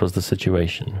 That was the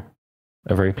situation,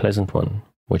 a very pleasant one,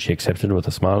 which he accepted with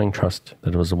a smiling trust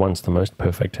that was once the most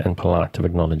perfect and polite of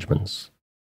acknowledgments.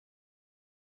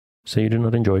 So you do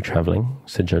not enjoy travelling,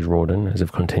 said Judge Rawdon, as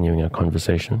if continuing a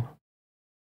conversation.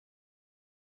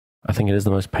 I think it is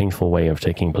the most painful way of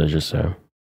taking pleasure, sir.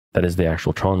 That is the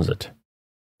actual transit.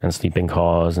 And sleeping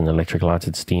cars and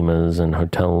electric-lighted steamers and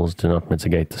hotels do not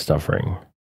mitigate the suffering.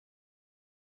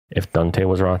 If Dante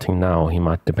was writing now, he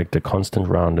might depict a constant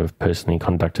round of personally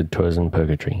conducted tours in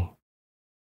purgatory.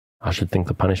 I should think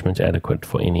the punishment adequate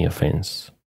for any offence.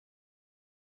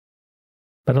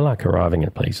 But I like arriving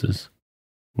at places.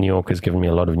 New York has given me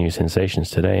a lot of new sensations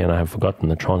today, and I have forgotten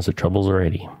the transit troubles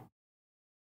already.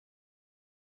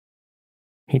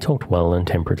 He talked well and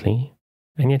temperately,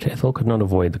 and yet Ethel could not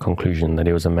avoid the conclusion that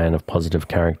he was a man of positive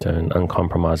character and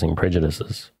uncompromising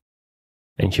prejudices,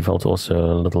 and she felt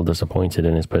also a little disappointed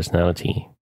in his personality,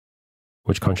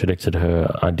 which contradicted her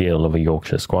ideal of a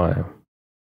Yorkshire squire.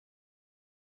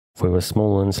 For he was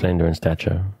small and slender in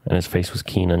stature, and his face was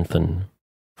keen and thin,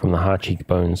 from the high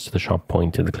cheekbones to the sharp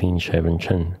point of the clean-shaven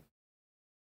chin.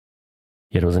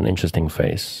 Yet it was an interesting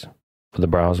face, for the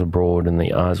brows were broad and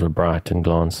the eyes were bright and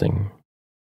glancing.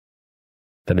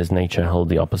 That his nature held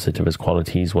the opposite of his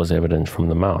qualities was evident from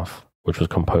the mouth, which was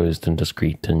composed and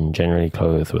discreet and generally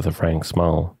clothed with a frank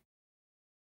smile,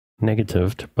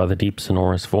 negatived by the deep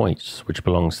sonorous voice which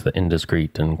belongs to the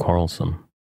indiscreet and quarrelsome.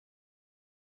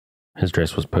 His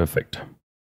dress was perfect.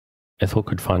 Ethel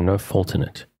could find no fault in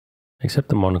it, except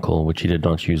the monocle which he did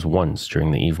not use once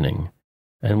during the evening,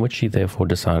 and which she therefore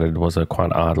decided was a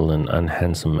quite idle and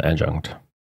unhandsome adjunct.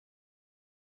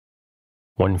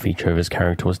 One feature of his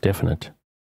character was definite.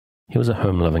 He was a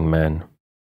home-loving man.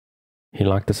 He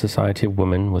liked the society of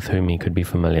women with whom he could be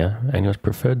familiar, and he was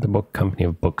preferred the book company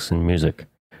of books and music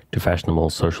to fashionable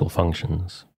social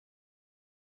functions.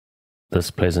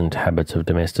 This pleasant habit of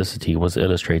domesticity was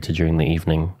illustrated during the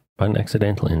evening by an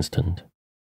accidental incident.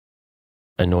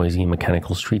 A noisy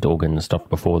mechanical street organ stopped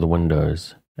before the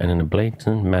windows, and in a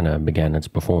blatant manner began its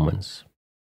performance.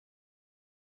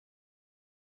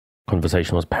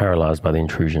 Conversation was paralyzed by the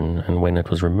intrusion, and when it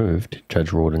was removed,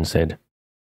 Judge Rawdon said,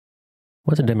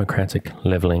 "What a democratic,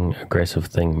 leveling, aggressive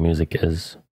thing music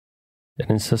is. It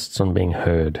insists on being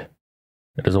heard.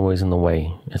 It is always in the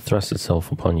way. It thrusts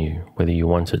itself upon you, whether you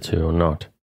want it to or not.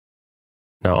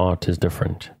 Now art is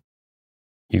different.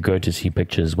 You go to see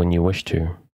pictures when you wish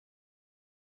to."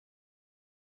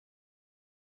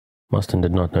 Mostyn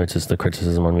did not notice the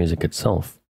criticism on music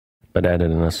itself, but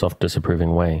added in a soft,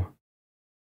 disapproving way,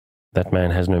 "That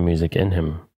man has no music in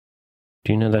him.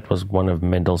 Do you know that was one of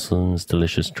Mendelssohn's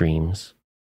delicious dreams?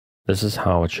 This is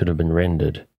how it should have been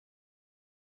rendered."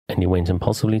 And he went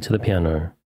impulsively to the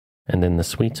piano, and then the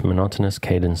sweet, monotonous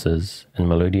cadences and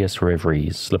melodious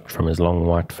reveries slipped from his long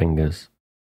white fingers,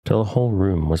 till the whole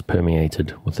room was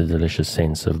permeated with the delicious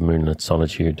sense of moonlit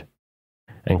solitude,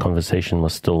 and conversation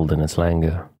was stilled in its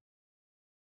languor.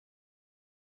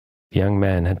 The young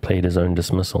man had played his own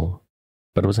dismissal,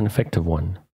 but it was an effective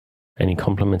one, and he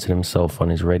complimented himself on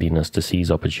his readiness to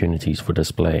seize opportunities for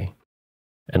display,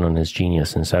 and on his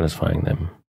genius in satisfying them.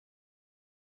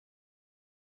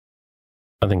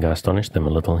 "I think I astonished them a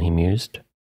little," he mused,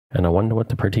 "and I wonder what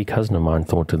the pretty cousin of mine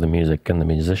thought of the music and the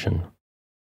musician.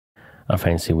 I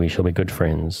fancy we shall be good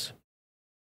friends.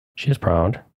 She is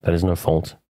proud, that is no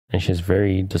fault, and she has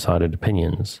very decided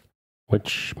opinions,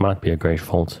 which might be a great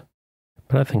fault,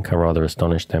 but I think I rather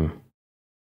astonished them."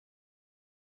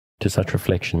 To such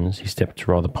reflections he stepped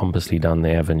rather pompously down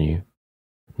the avenue,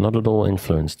 not at all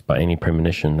influenced by any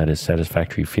premonition that his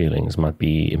satisfactory feelings might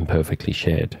be imperfectly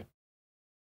shared.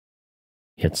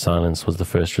 Yet silence was the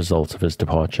first result of his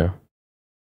departure.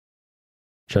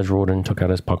 Judge Rawdon took out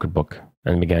his pocketbook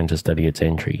and began to study its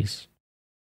entries.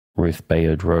 Ruth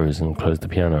Bayard rose and closed the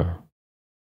piano.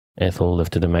 Ethel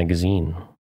lifted a magazine,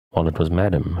 while it was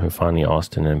Madame who finally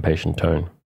asked in an impatient tone,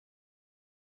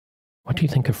 "What do you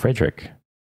think of Frederick?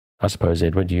 I suppose,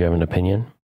 Edward, you have an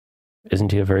opinion?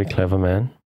 Isn't he a very clever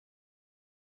man?"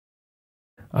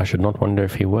 "I should not wonder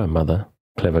if he were, mother,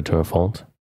 clever to a fault.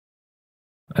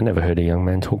 I never heard a young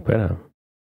man talk better."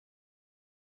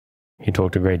 "He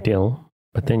talked a great deal,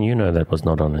 but then you know that was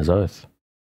not on his oath."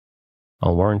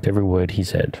 "I'll warrant every word he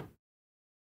said."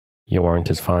 "Your warrant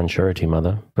is fine surety,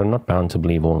 mother, but I'm not bound to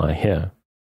believe all I hear.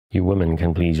 You women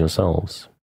can please yourselves."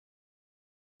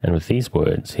 And with these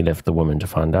words he left the women to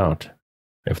find out,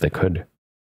 if they could,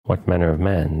 what manner of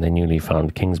man their newly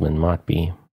found kinsman might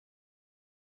be.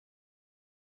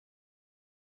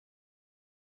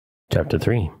 Chapter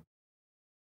 3.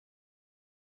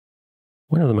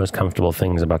 One of the most comfortable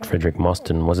things about Frederick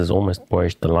Mostyn was his almost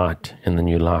boyish delight in the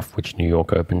new life which New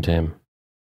York opened to him.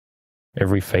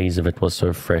 Every phase of it was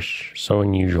so fresh, so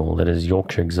unusual, that his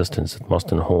Yorkshire existence at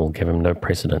Mostyn Hall gave him no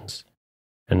precedents,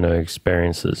 and no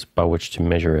experiences by which to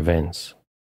measure events.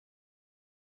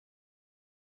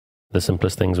 The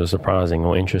simplest things were surprising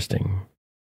or interesting.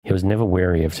 He was never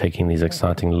weary of taking these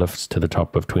exciting lifts to the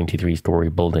top of 23-story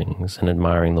buildings and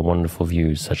admiring the wonderful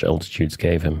views such altitudes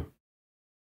gave him.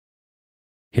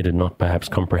 He did not perhaps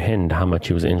comprehend how much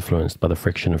he was influenced by the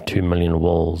friction of 2 million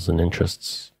walls and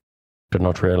interests, did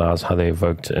not realize how they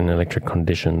evoked an electric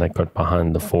condition that got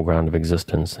behind the foreground of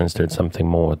existence and stirred something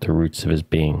more at the roots of his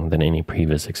being than any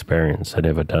previous experience had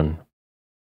ever done.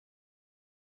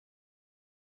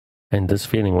 And this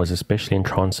feeling was especially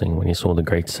entrancing when he saw the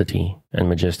great city and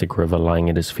majestic river lying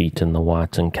at his feet in the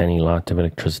white uncanny light of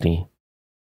electricity.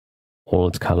 All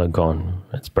its color gone,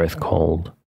 its breath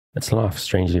cold, its life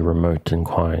strangely remote and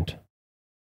quiet.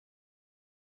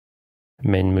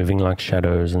 Men moving like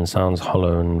shadows and sounds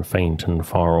hollow and faint and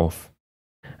far off,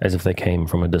 as if they came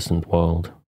from a distant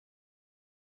world.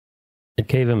 It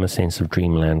gave him a sense of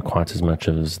dreamland quite as much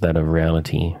as that of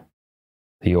reality.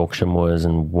 The Yorkshire moors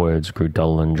and words grew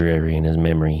dull and dreary in his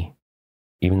memory.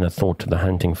 Even the thought of the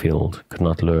hunting field could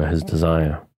not lure his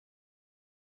desire.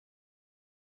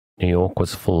 New York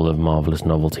was full of marvelous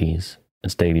novelties.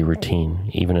 Its daily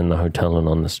routine, even in the hotel and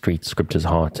on the streets, gripped his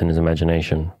heart and his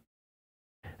imagination.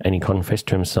 And he confessed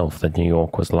to himself that New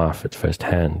York was life at first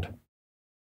hand.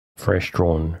 Fresh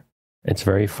drawn, its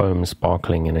very foam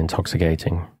sparkling and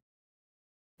intoxicating.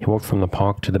 He walked from the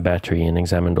park to the Battery and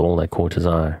examined all that caught his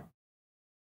eye.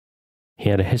 He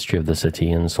had a history of the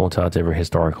city and sought out every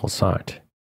historical site.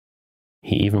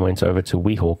 He even went over to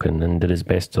Weehawken and did his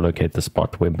best to locate the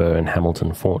spot where Barr and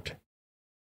Hamilton fought.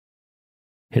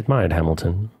 He admired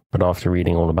Hamilton, but after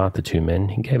reading all about the two men,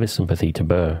 he gave his sympathy to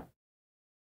Barr.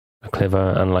 A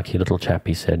clever, unlucky little chap,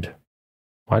 he said.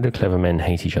 Why do clever men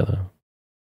hate each other?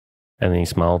 And then he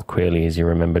smiled queerly as he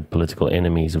remembered political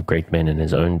enemies of great men in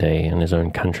his own day and his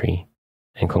own country,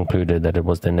 and concluded that it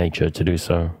was their nature to do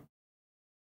so.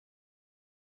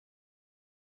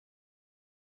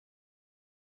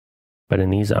 But in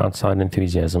these outside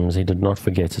enthusiasms, he did not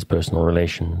forget his personal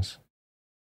relations.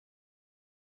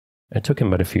 It took him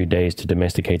but a few days to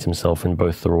domesticate himself in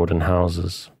both the Rawdon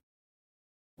houses.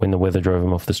 When the weather drove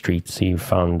him off the streets, he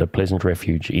found a pleasant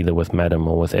refuge either with Madam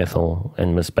or with Ethel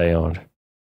and Miss Bayard.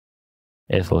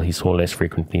 Ethel he saw less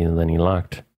frequently than he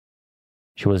liked.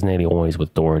 She was nearly always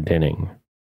with Dora Denning,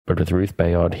 but with Ruth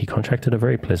Bayard he contracted a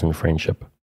very pleasant friendship.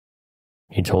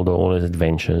 He told her all his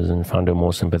adventures and found her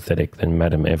more sympathetic than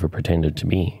Madam ever pretended to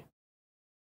be.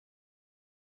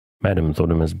 Madam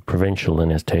thought him as provincial in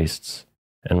his tastes,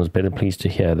 and was better pleased to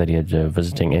hear that he had a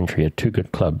visiting entry at 2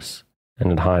 good clubs, and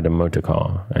had hired a motor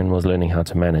car, and was learning how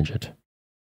to manage it.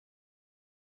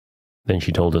 Then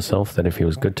she told herself that if he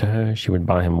was good to her, she would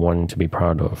buy him one to be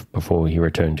proud of before he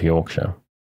returned to Yorkshire.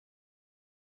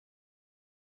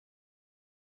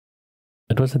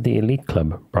 It was at the Elite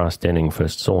Club Bryce Denning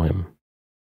first saw him.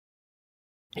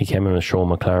 He came in with Shaw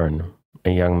McLaren, a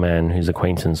young man whose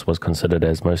acquaintance was considered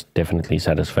as most definitely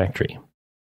satisfactory.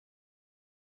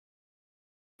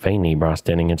 Vainly Bryce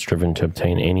Denning had striven to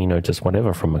obtain any notice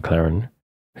whatever from McLaren,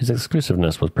 whose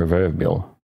exclusiveness was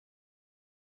proverbial.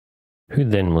 Who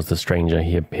then was the stranger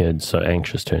he appeared so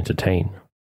anxious to entertain?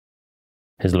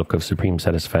 His look of supreme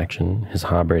satisfaction, his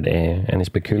high-bred air, and his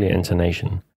peculiar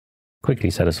intonation quickly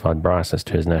satisfied Bryce as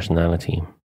to his nationality.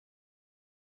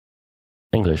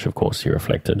 English, of course, he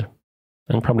reflected,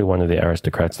 and probably one of the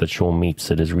aristocrats that Shaw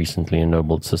meets at his recently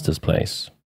ennobled sister's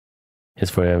place. His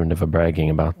forever bragging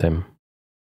about them.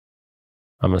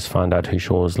 I must find out who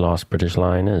Shaw's last British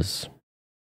lion is.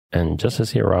 And just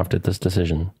as he arrived at this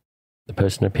decision, the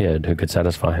person appeared who could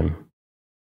satisfy him.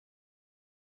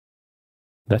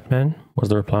 That man, was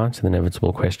the reply to the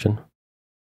inevitable question.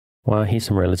 Why, he's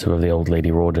some relative of the old Lady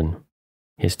Rawdon.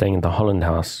 He's staying at the Holland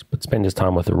House, but spends his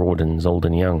time with the Rawdons, old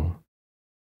and young.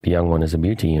 The young one is a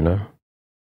beauty, you know.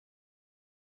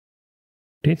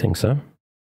 Do you think so?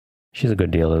 She's a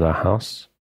good deal at our house.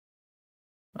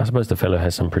 I suppose the fellow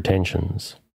has some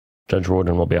pretensions. Judge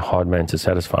Rawdon will be a hard man to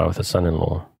satisfy with a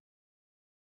son-in-law.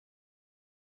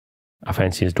 I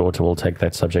fancy his daughter will take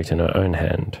that subject in her own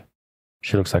hand.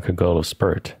 She looks like a girl of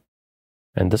spirit,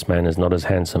 and this man is not as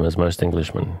handsome as most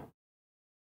Englishmen.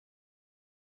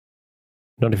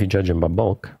 Not if you judge him by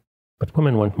bulk, but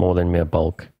women want more than mere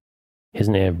bulk. He's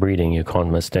an air of breeding you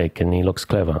can't mistake, and he looks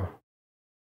clever.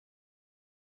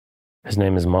 His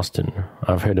name is Mostyn.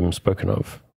 I've heard him spoken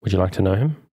of. Would you like to know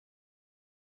him?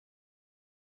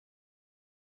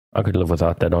 I could live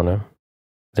without that honour.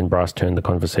 Then Bryce turned the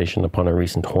conversation upon a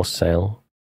recent horse sale,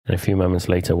 and a few moments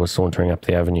later was sauntering up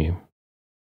the avenue.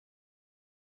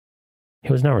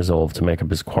 He was now resolved to make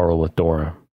up his quarrel with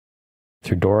Dora.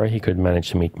 Through Dora he could manage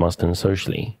to meet Mostyn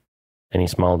socially, and he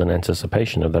smiled in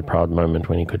anticipation of that proud moment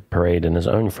when he could parade in his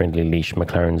own friendly leash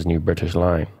McLaren's new British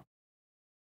line.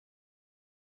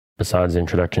 Besides, the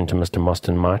introduction to Mr.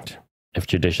 Mostyn might, if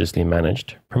judiciously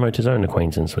managed, promote his own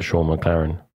acquaintance with Shaw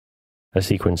McLaren, a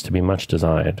sequence to be much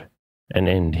desired, an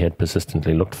end he had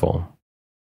persistently looked for.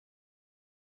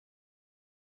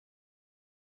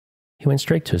 He went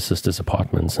straight to his sister's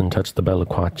apartments and touched the bell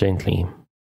quite gently.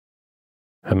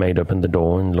 Her maid opened the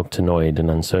door and looked annoyed and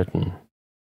uncertain.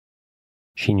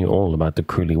 She knew all about the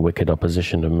cruelly wicked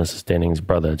opposition of Mrs. Denning's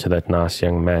brother to that nice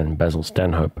young man, Basil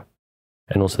Stanhope,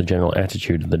 and also the general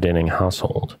attitude of the Denning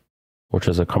household, which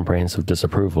was a comprehensive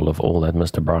disapproval of all that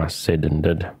Mr. Bryce said and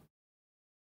did.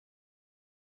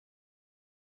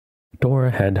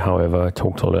 Dora had, however,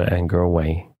 talked all her anger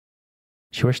away.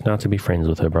 She wished now to be friends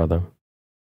with her brother.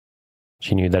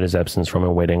 She knew that his absence from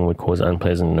her wedding would cause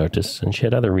unpleasant notice, and she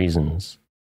had other reasons,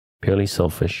 purely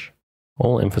selfish,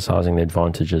 all emphasizing the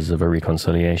advantages of a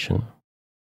reconciliation.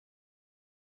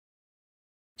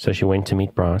 So she went to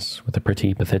meet Bryce with a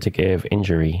pretty, pathetic air of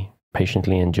injury,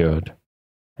 patiently endured,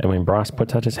 and when Bryce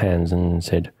put out his hands and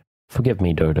said, "Forgive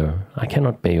me, Dodo, I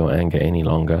cannot bear your anger any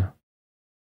longer,"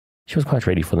 she was quite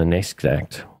ready for the next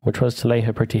act, which was to lay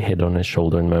her pretty head on his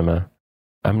shoulder and murmur,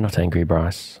 "I'm not angry,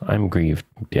 Bryce. I'm grieved,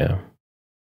 dear."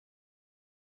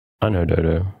 I know,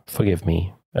 Dodo. Forgive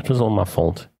me. It was all my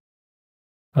fault.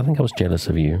 I think I was jealous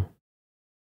of you.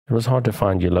 It was hard to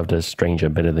find you loved a stranger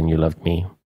better than you loved me.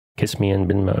 Kiss me and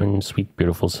be my own sweet,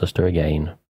 beautiful sister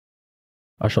again.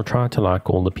 I shall try to like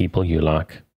all the people you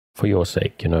like, for your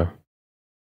sake, you know.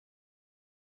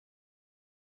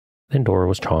 Then Dora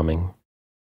was charming.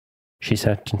 She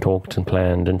sat and talked and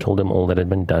planned and told him all that had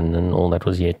been done and all that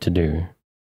was yet to do.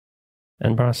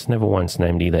 And Bryce never once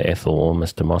named either Ethel or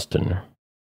Mr. Mostyn.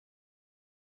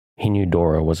 He knew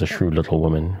Dora was a shrewd little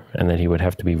woman, and that he would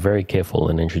have to be very careful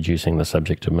in introducing the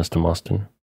subject of Mr. Mostyn,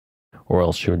 or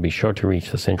else she would be sure to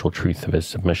reach the central truth of his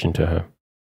submission to her.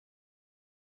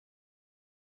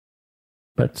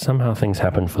 But somehow things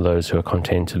happen for those who are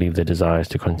content to leave their desires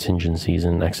to contingencies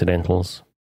and accidentals.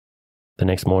 The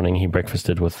next morning he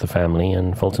breakfasted with the family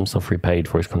and felt himself repaid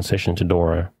for his concession to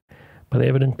Dora by the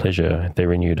evident pleasure their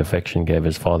renewed affection gave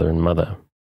his father and mother.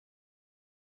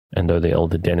 And though the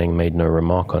elder Denning made no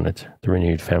remark on it, the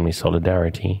renewed family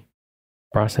solidarity,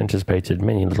 Bryce anticipated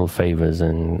many little favours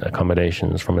and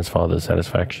accommodations from his father's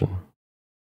satisfaction.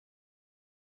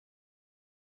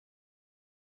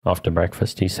 After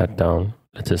breakfast he sat down,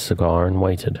 lit his cigar and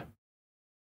waited.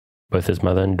 Both his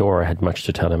mother and Dora had much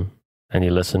to tell him, and he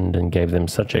listened and gave them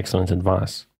such excellent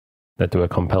advice that they were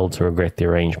compelled to regret the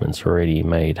arrangements already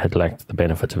made had lacked the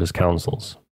benefit of his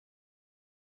counsels.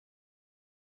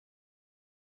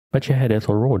 "But you had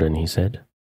Ethel Rawdon," he said.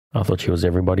 "I thought she was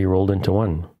everybody rolled into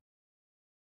one."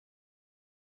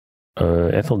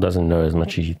 Ethel doesn't know as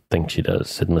much as you think she does,"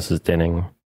 said Mrs. Denning.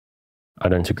 "I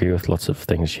don't agree with lots of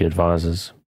things she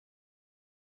advises."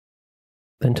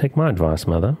 "Then take my advice,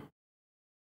 Mother."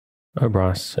 "Oh,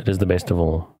 Bryce, it is the best of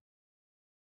all."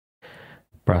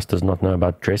 "Bryce does not know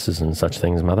about dresses and such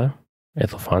things, Mother.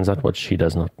 Ethel finds out what she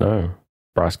does not know.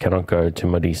 Bryce cannot go to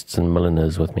modistes and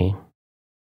milliners with me."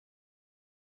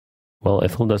 "Well,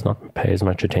 Ethel does not pay as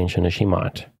much attention as she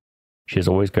might. She is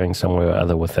always going somewhere or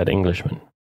other with that Englishman,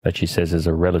 that she says is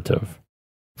a relative.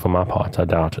 For my part, I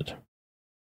doubt it."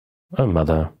 "Oh,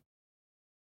 Mother."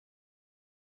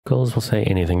 "Girls will say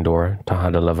anything, Dora, to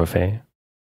hide a love affair.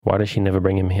 Why does she never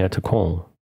bring him here to call?"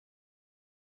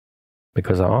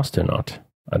 "Because I asked her not.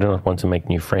 I do not want to make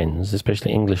new friends,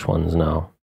 especially English ones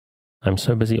now. I am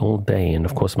so busy all day, and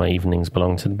of course my evenings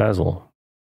belong to Basil."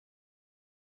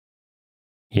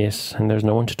 "Yes, and there's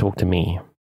no one to talk to me.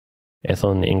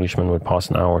 Ethel and the Englishman would pass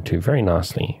an hour or two very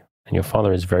nicely, and your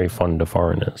father is very fond of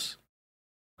foreigners.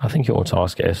 I think you ought to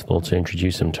ask Ethel to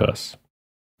introduce him to us.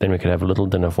 Then we could have a little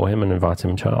dinner for him and invite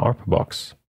him to our opera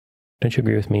box. Don't you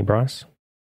agree with me, Bryce?"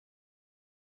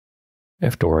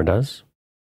 "If Dora does."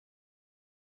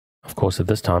 Of course, at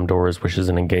this time Dora's wishes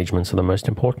and engagements are the most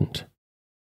important.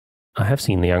 I have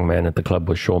seen the young man at the club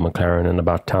with Shaw McLaren and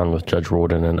about town with Judge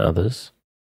Rawdon and others.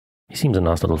 He seems a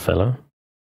nice little fellow.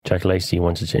 Jack Lacey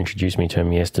wanted to introduce me to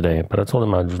him yesterday, but I told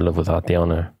him I'd live without the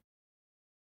honour.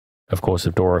 Of course,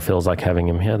 if Dora feels like having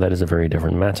him here, that is a very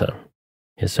different matter.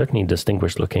 He is certainly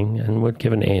distinguished looking and would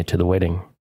give an air to the wedding."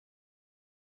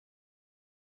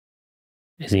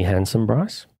 "Is he handsome,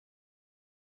 Bryce?"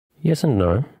 "Yes and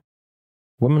no.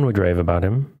 Women would rave about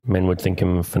him, men would think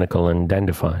him finical and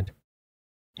dandified.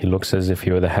 He looks as if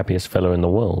he were the happiest fellow in the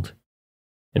world.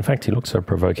 In fact, he looks so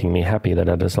provokingly happy that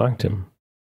I disliked him.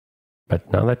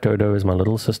 But now that Dodo is my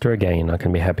little sister again, I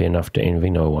can be happy enough to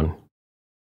envy no one."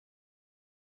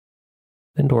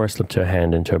 Then Dora slipped her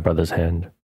hand into her brother's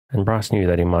hand, and Bryce knew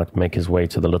that he might make his way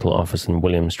to the little office in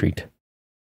William Street.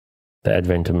 The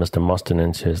advent of Mr. Mostyn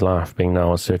into his life being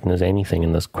now as certain as anything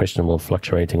in this questionable,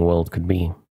 fluctuating world could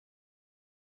be.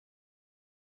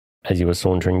 As he was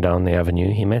sauntering down the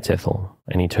avenue, he met Ethel,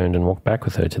 and he turned and walked back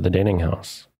with her to the Denning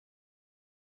house.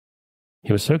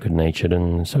 He was so good-natured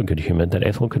and so good-humoured that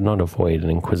Ethel could not avoid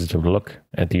an inquisitive look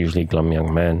at the usually glum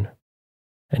young man,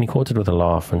 and he caught it with a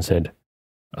laugh and said,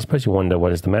 "I suppose you wonder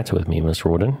what is the matter with me, Miss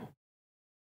Rawdon?"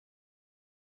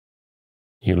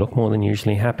 "You look more than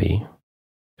usually happy.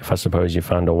 If I suppose you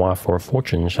found a wife or a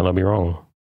fortune, shall I be wrong?"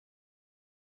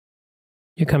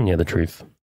 "You come near the truth.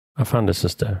 I found a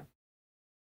sister.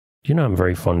 Do you know I'm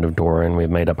very fond of Dora and we've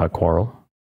made up our quarrel?"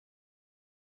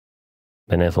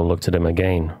 Then Ethel looked at him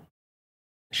again.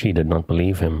 She did not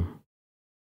believe him.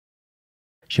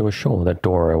 She was sure that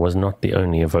Dora was not the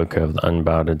only evoker of the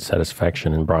unbounded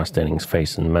satisfaction in Bryce Denning's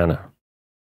face and manner.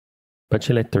 But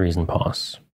she let the reason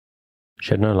pass.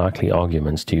 She had no likely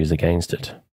arguments to use against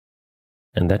it.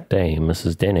 And that day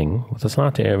Mrs. Denning, with a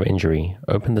slight air of injury,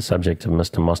 opened the subject of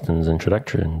Mr. Mostyn's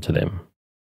introduction to them.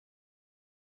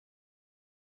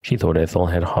 She thought Ethel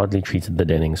had hardly treated the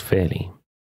Dennings fairly.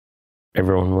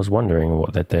 Everyone was wondering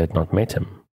that they had not met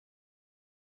him.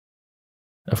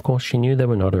 Of course, she knew they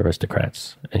were not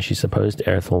aristocrats, and she supposed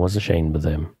Ethel was ashamed of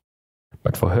them.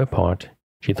 But for her part,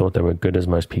 she thought they were good as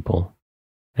most people,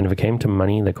 and if it came to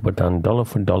money, they could put down dollar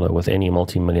for dollar with any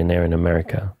multimillionaire in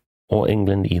America, or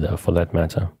England either, for that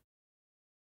matter.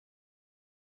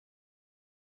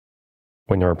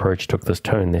 When her approach took this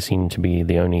tone, there seemed to be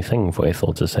the only thing for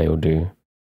Ethel to say or do,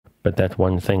 but that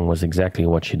one thing was exactly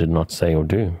what she did not say or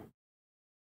do.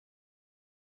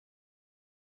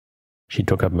 She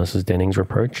took up Mrs. Denning's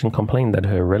reproach and complained that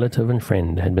her relative and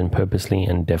friend had been purposely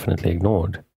and definitely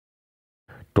ignored.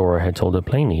 Dora had told her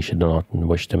plainly she did not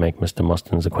wish to make Mr.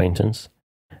 Mostyn's acquaintance,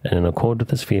 and in accord with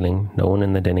this feeling, no one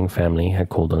in the Denning family had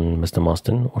called on Mr.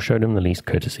 Mostyn or showed him the least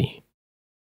courtesy.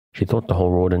 She thought the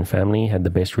whole Rawdon family had the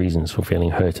best reasons for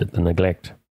feeling hurt at the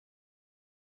neglect.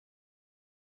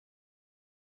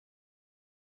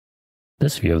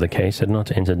 This view of the case had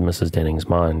not entered Mrs. Denning's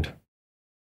mind.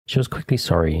 She was quickly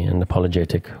sorry and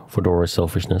apologetic for Dora's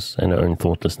selfishness and her own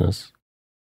thoughtlessness,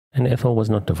 and Ethel was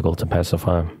not difficult to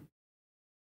pacify.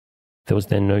 There was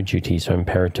then no duty so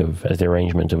imperative as the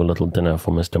arrangement of a little dinner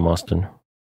for Mr. Mostyn.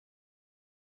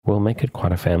 "We'll make it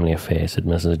quite a family affair," said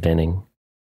Mrs. Denning.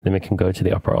 "Then we can go to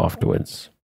the opera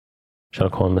afterwards." "Shall I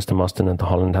call on Mr. Mostyn at the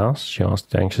Holland House?" she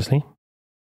asked anxiously.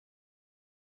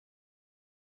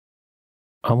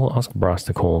 "I will ask Brass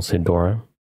to call," said Dora.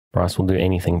 "Brass will do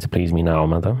anything to please me now,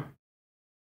 Mother."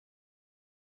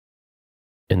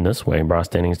 In this way, Brass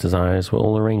Denning's desires were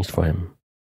all arranged for him,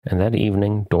 and that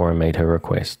evening Dora made her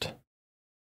request.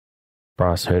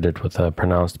 Brass heard it with a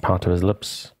pronounced pout of his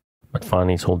lips, but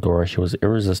finally told Dora she was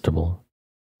irresistible,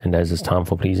 and as his time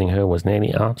for pleasing her was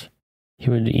nearly out, he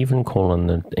would even call on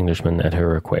the Englishman at her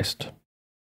request.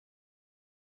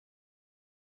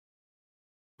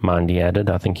 "Mind," he added,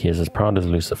 "I think he is as proud as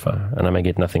Lucifer, and I may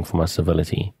get nothing for my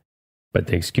civility, but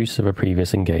the excuse of a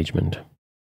previous engagement."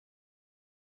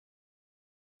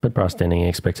 But Brass Denning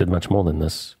expected much more than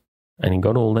this, and he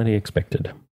got all that he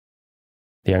expected.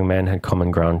 The young man had common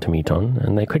ground to meet on,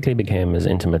 and they quickly became as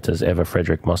intimate as ever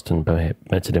Frederick Mostyn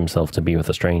permitted himself to be with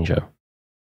a stranger.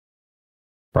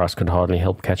 Brass could hardly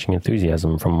help catching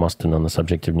enthusiasm from Mostyn on the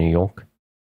subject of New York,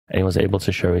 and he was able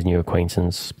to show his new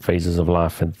acquaintance phases of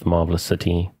life at the marvelous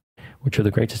city, which were the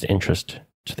greatest interest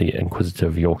to the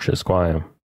inquisitive Yorkshire squire.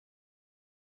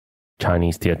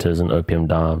 Chinese theatres and opium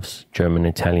dives, German,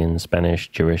 Italian, Spanish,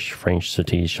 Jewish, French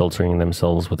cities sheltering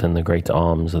themselves within the great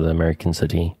arms of the American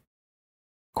city.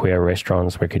 Queer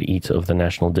restaurants where you could eat of the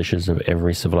national dishes of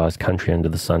every civilized country under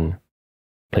the sun.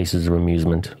 Places of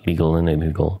amusement, legal and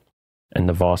illegal, and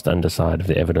the vast underside of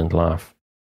the evident life.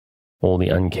 All the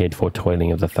uncared-for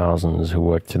toiling of the thousands who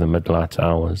worked through the midnight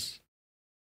hours.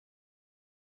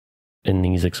 In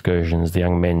these excursions, the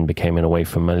young men became in a way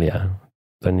familiar,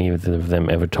 though neither of them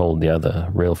ever told the other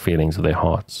real feelings of their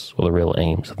hearts or the real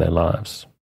aims of their lives.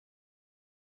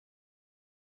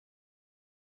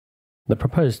 The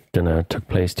proposed dinner took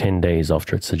place 10 days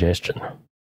after its suggestion.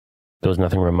 There was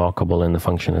nothing remarkable in the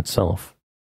function itself.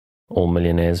 All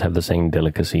millionaires have the same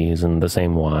delicacies and the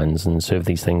same wines and serve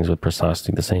these things with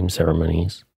precisely the same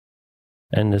ceremonies.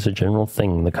 And as a general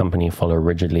thing, the company follow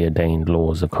rigidly ordained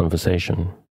laws of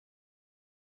conversation.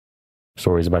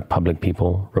 Stories about public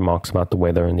people, remarks about the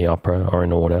weather and the opera are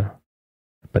in order,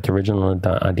 but original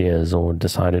ideas or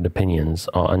decided opinions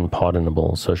are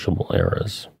unpardonable sociable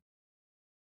errors.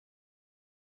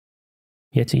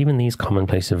 Yet even these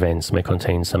commonplace events may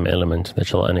contain some element that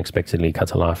shall unexpectedly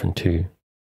cut a life in two,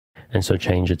 and so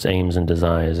change its aims and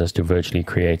desires as to virtually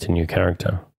create a new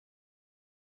character.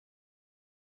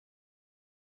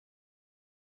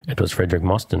 It was Frederick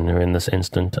Mostyn who in this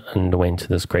instant underwent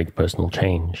this great personal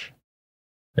change,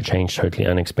 a change totally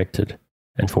unexpected,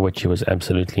 and for which he was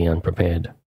absolutely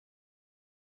unprepared.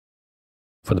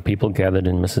 For the people gathered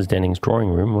in Mrs. Denning's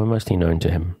drawing-room were mostly known to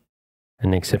him,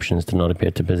 and the exceptions did not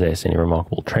appear to possess any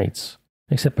remarkable traits,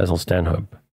 except Basil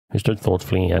Stanhope, who stood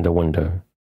thoughtfully at a window,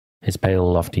 his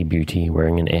pale, lofty beauty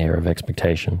wearing an air of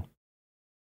expectation.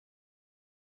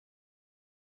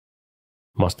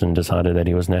 Mostyn decided that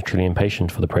he was naturally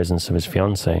impatient for the presence of his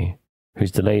fiancée,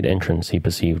 whose delayed entrance he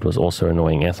perceived was also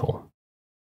annoying Ethel.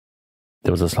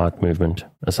 There was a slight movement,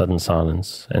 a sudden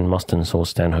silence, and Mostyn saw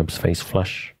Stanhope's face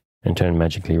flush and turn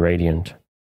magically radiant.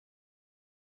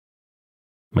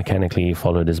 Mechanically he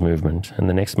followed his movement, and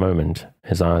the next moment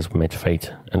his eyes met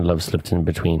fate, and love slipped in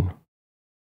between.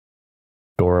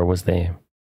 Dora was there,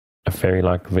 a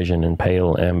fairy-like vision in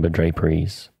pale amber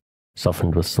draperies,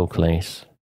 softened with silk lace.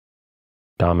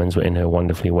 Diamonds were in her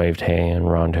wonderfully waved hair and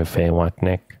round her fair white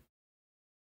neck.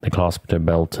 They clasped her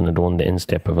belt and adorned the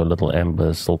instep of her little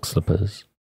amber silk slippers.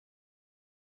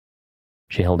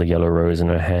 She held a yellow rose in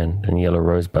her hand, and yellow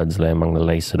rosebuds lay among the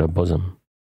lace at her bosom,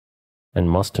 and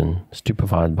Mostyn,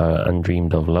 stupefied by her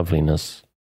undreamed-of loveliness,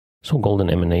 saw golden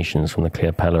emanations from the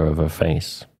clear pallor of her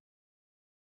face.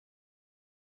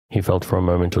 He felt for a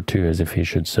moment or two as if he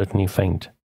should certainly faint.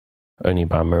 Only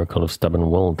by a miracle of stubborn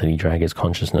will did he drag his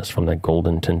consciousness from that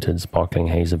golden-tinted, sparkling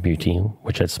haze of beauty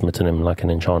which had smitten him like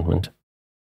an enchantment.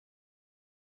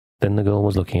 Then the girl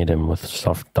was looking at him with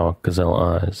soft, dark gazelle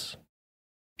eyes.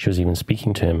 She was even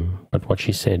speaking to him, but what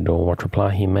she said or what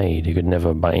reply he made he could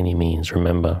never by any means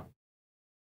remember.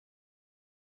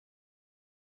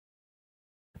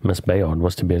 Miss Bayard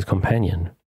was to be his companion,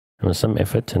 and with some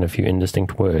effort and a few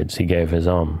indistinct words he gave his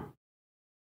arm.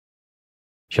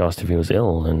 She asked if he was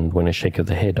ill, and when a shake of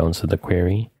the head answered the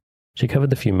query, she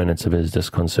covered the few minutes of his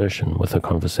disconcertion with her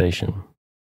conversation.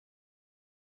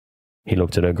 He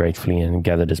looked at her gratefully and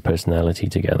gathered his personality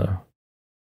together.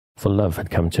 For love had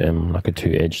come to him like a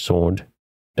two-edged sword,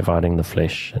 dividing the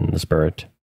flesh and the spirit,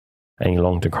 and he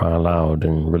longed to cry aloud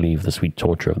and relieve the sweet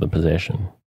torture of the possession.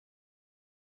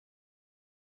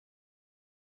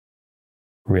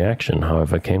 Reaction,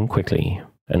 however, came quickly,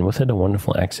 and with it a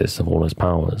wonderful access of all his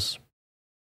powers.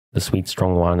 The sweet,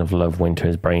 strong wine of love went to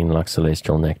his brain like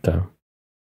celestial nectar.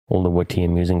 All the witty,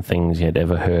 amusing things he had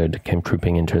ever heard came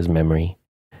trooping into his memory,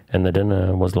 and the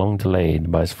dinner was long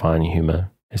delayed by his fine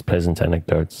humour, his pleasant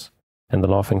anecdotes, and the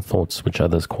laughing thoughts which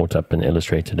others caught up and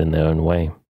illustrated in their own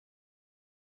way.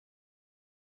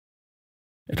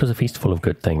 It was a feast full of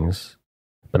good things,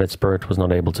 but its spirit was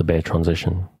not able to bear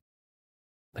transition.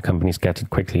 The company scattered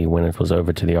quickly when it was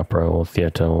over to the opera or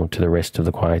theatre or to the rest of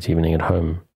the quiet evening at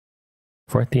home,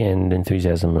 for at the end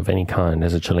enthusiasm of any kind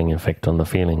has a chilling effect on the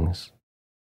feelings.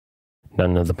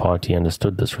 None of the party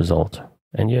understood this result,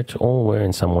 and yet all were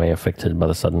in some way affected by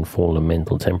the sudden fall of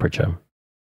mental temperature.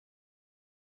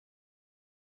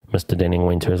 Mr. Denning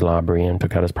went to his library and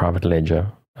took out his private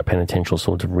ledger, a penitential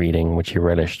sort of reading which he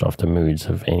relished after moods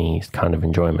of any kind of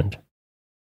enjoyment.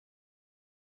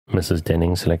 Mrs.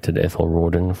 Denning selected Ethel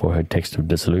Rawdon for her text of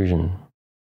disillusion.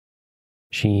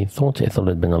 She thought Ethel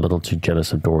had been a little too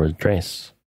jealous of Dora's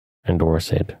dress, and Dora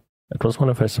said it was one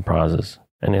of her surprises,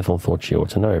 and Ethel thought she ought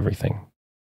to know everything.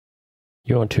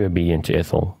 "You are too obedient to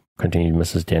Ethel," continued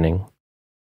Mrs. Denning,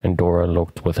 and Dora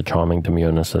looked with a charming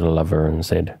demureness at her lover and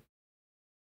said,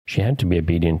 "She had to be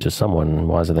obedient to someone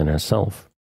wiser than herself,"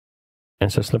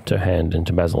 and so slipped her hand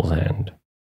into Basil's hand.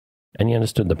 And he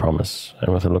understood the promise,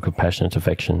 and with a look of passionate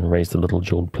affection raised the little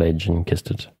jewelled pledge and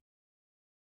kissed it.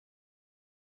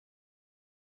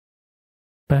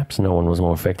 Perhaps no one was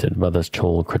more affected by this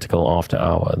chill, critical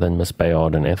after-hour than Miss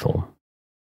Bayard and Ethel.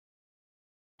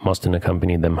 Mostyn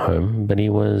accompanied them home, but he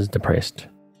was depressed,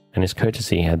 and his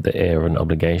courtesy had the air of an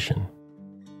obligation.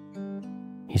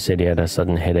 He said he had a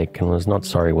sudden headache and was not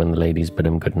sorry when the ladies bid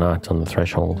him good night on the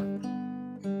threshold.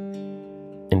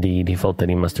 Indeed, he felt that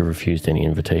he must have refused any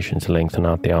invitation to lengthen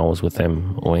out the hours with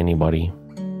them or anybody.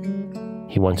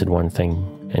 He wanted one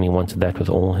thing, and he wanted that with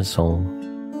all his soul.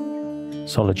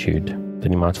 Solitude,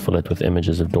 that he might fill it with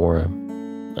images of Dora,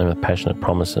 and with passionate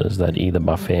promises that either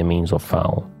by fair means or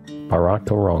foul, by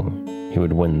right or wrong, he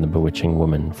would win the bewitching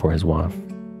woman for his wife.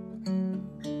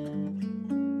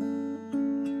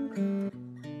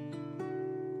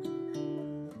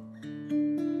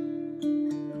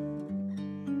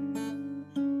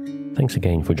 Thanks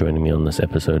again for joining me on this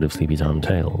episode of Sleepytime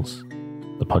Tales,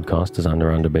 the podcast designed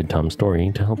around a bedtime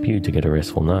story to help you to get a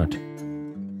restful night.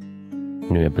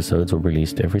 New episodes are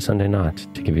released every Sunday night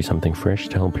to give you something fresh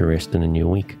to help you rest in a new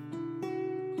week.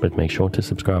 But make sure to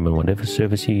subscribe on whatever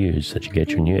service you use so that you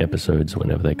get your new episodes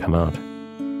whenever they come out.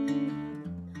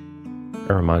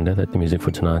 A reminder that the music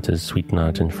for tonight is Sweet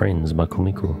Night and Friends by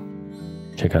Kumiku.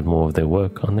 Check out more of their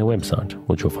work on their website,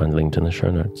 which you'll find linked in the show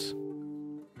notes.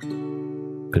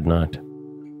 Good night,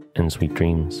 and sweet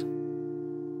dreams.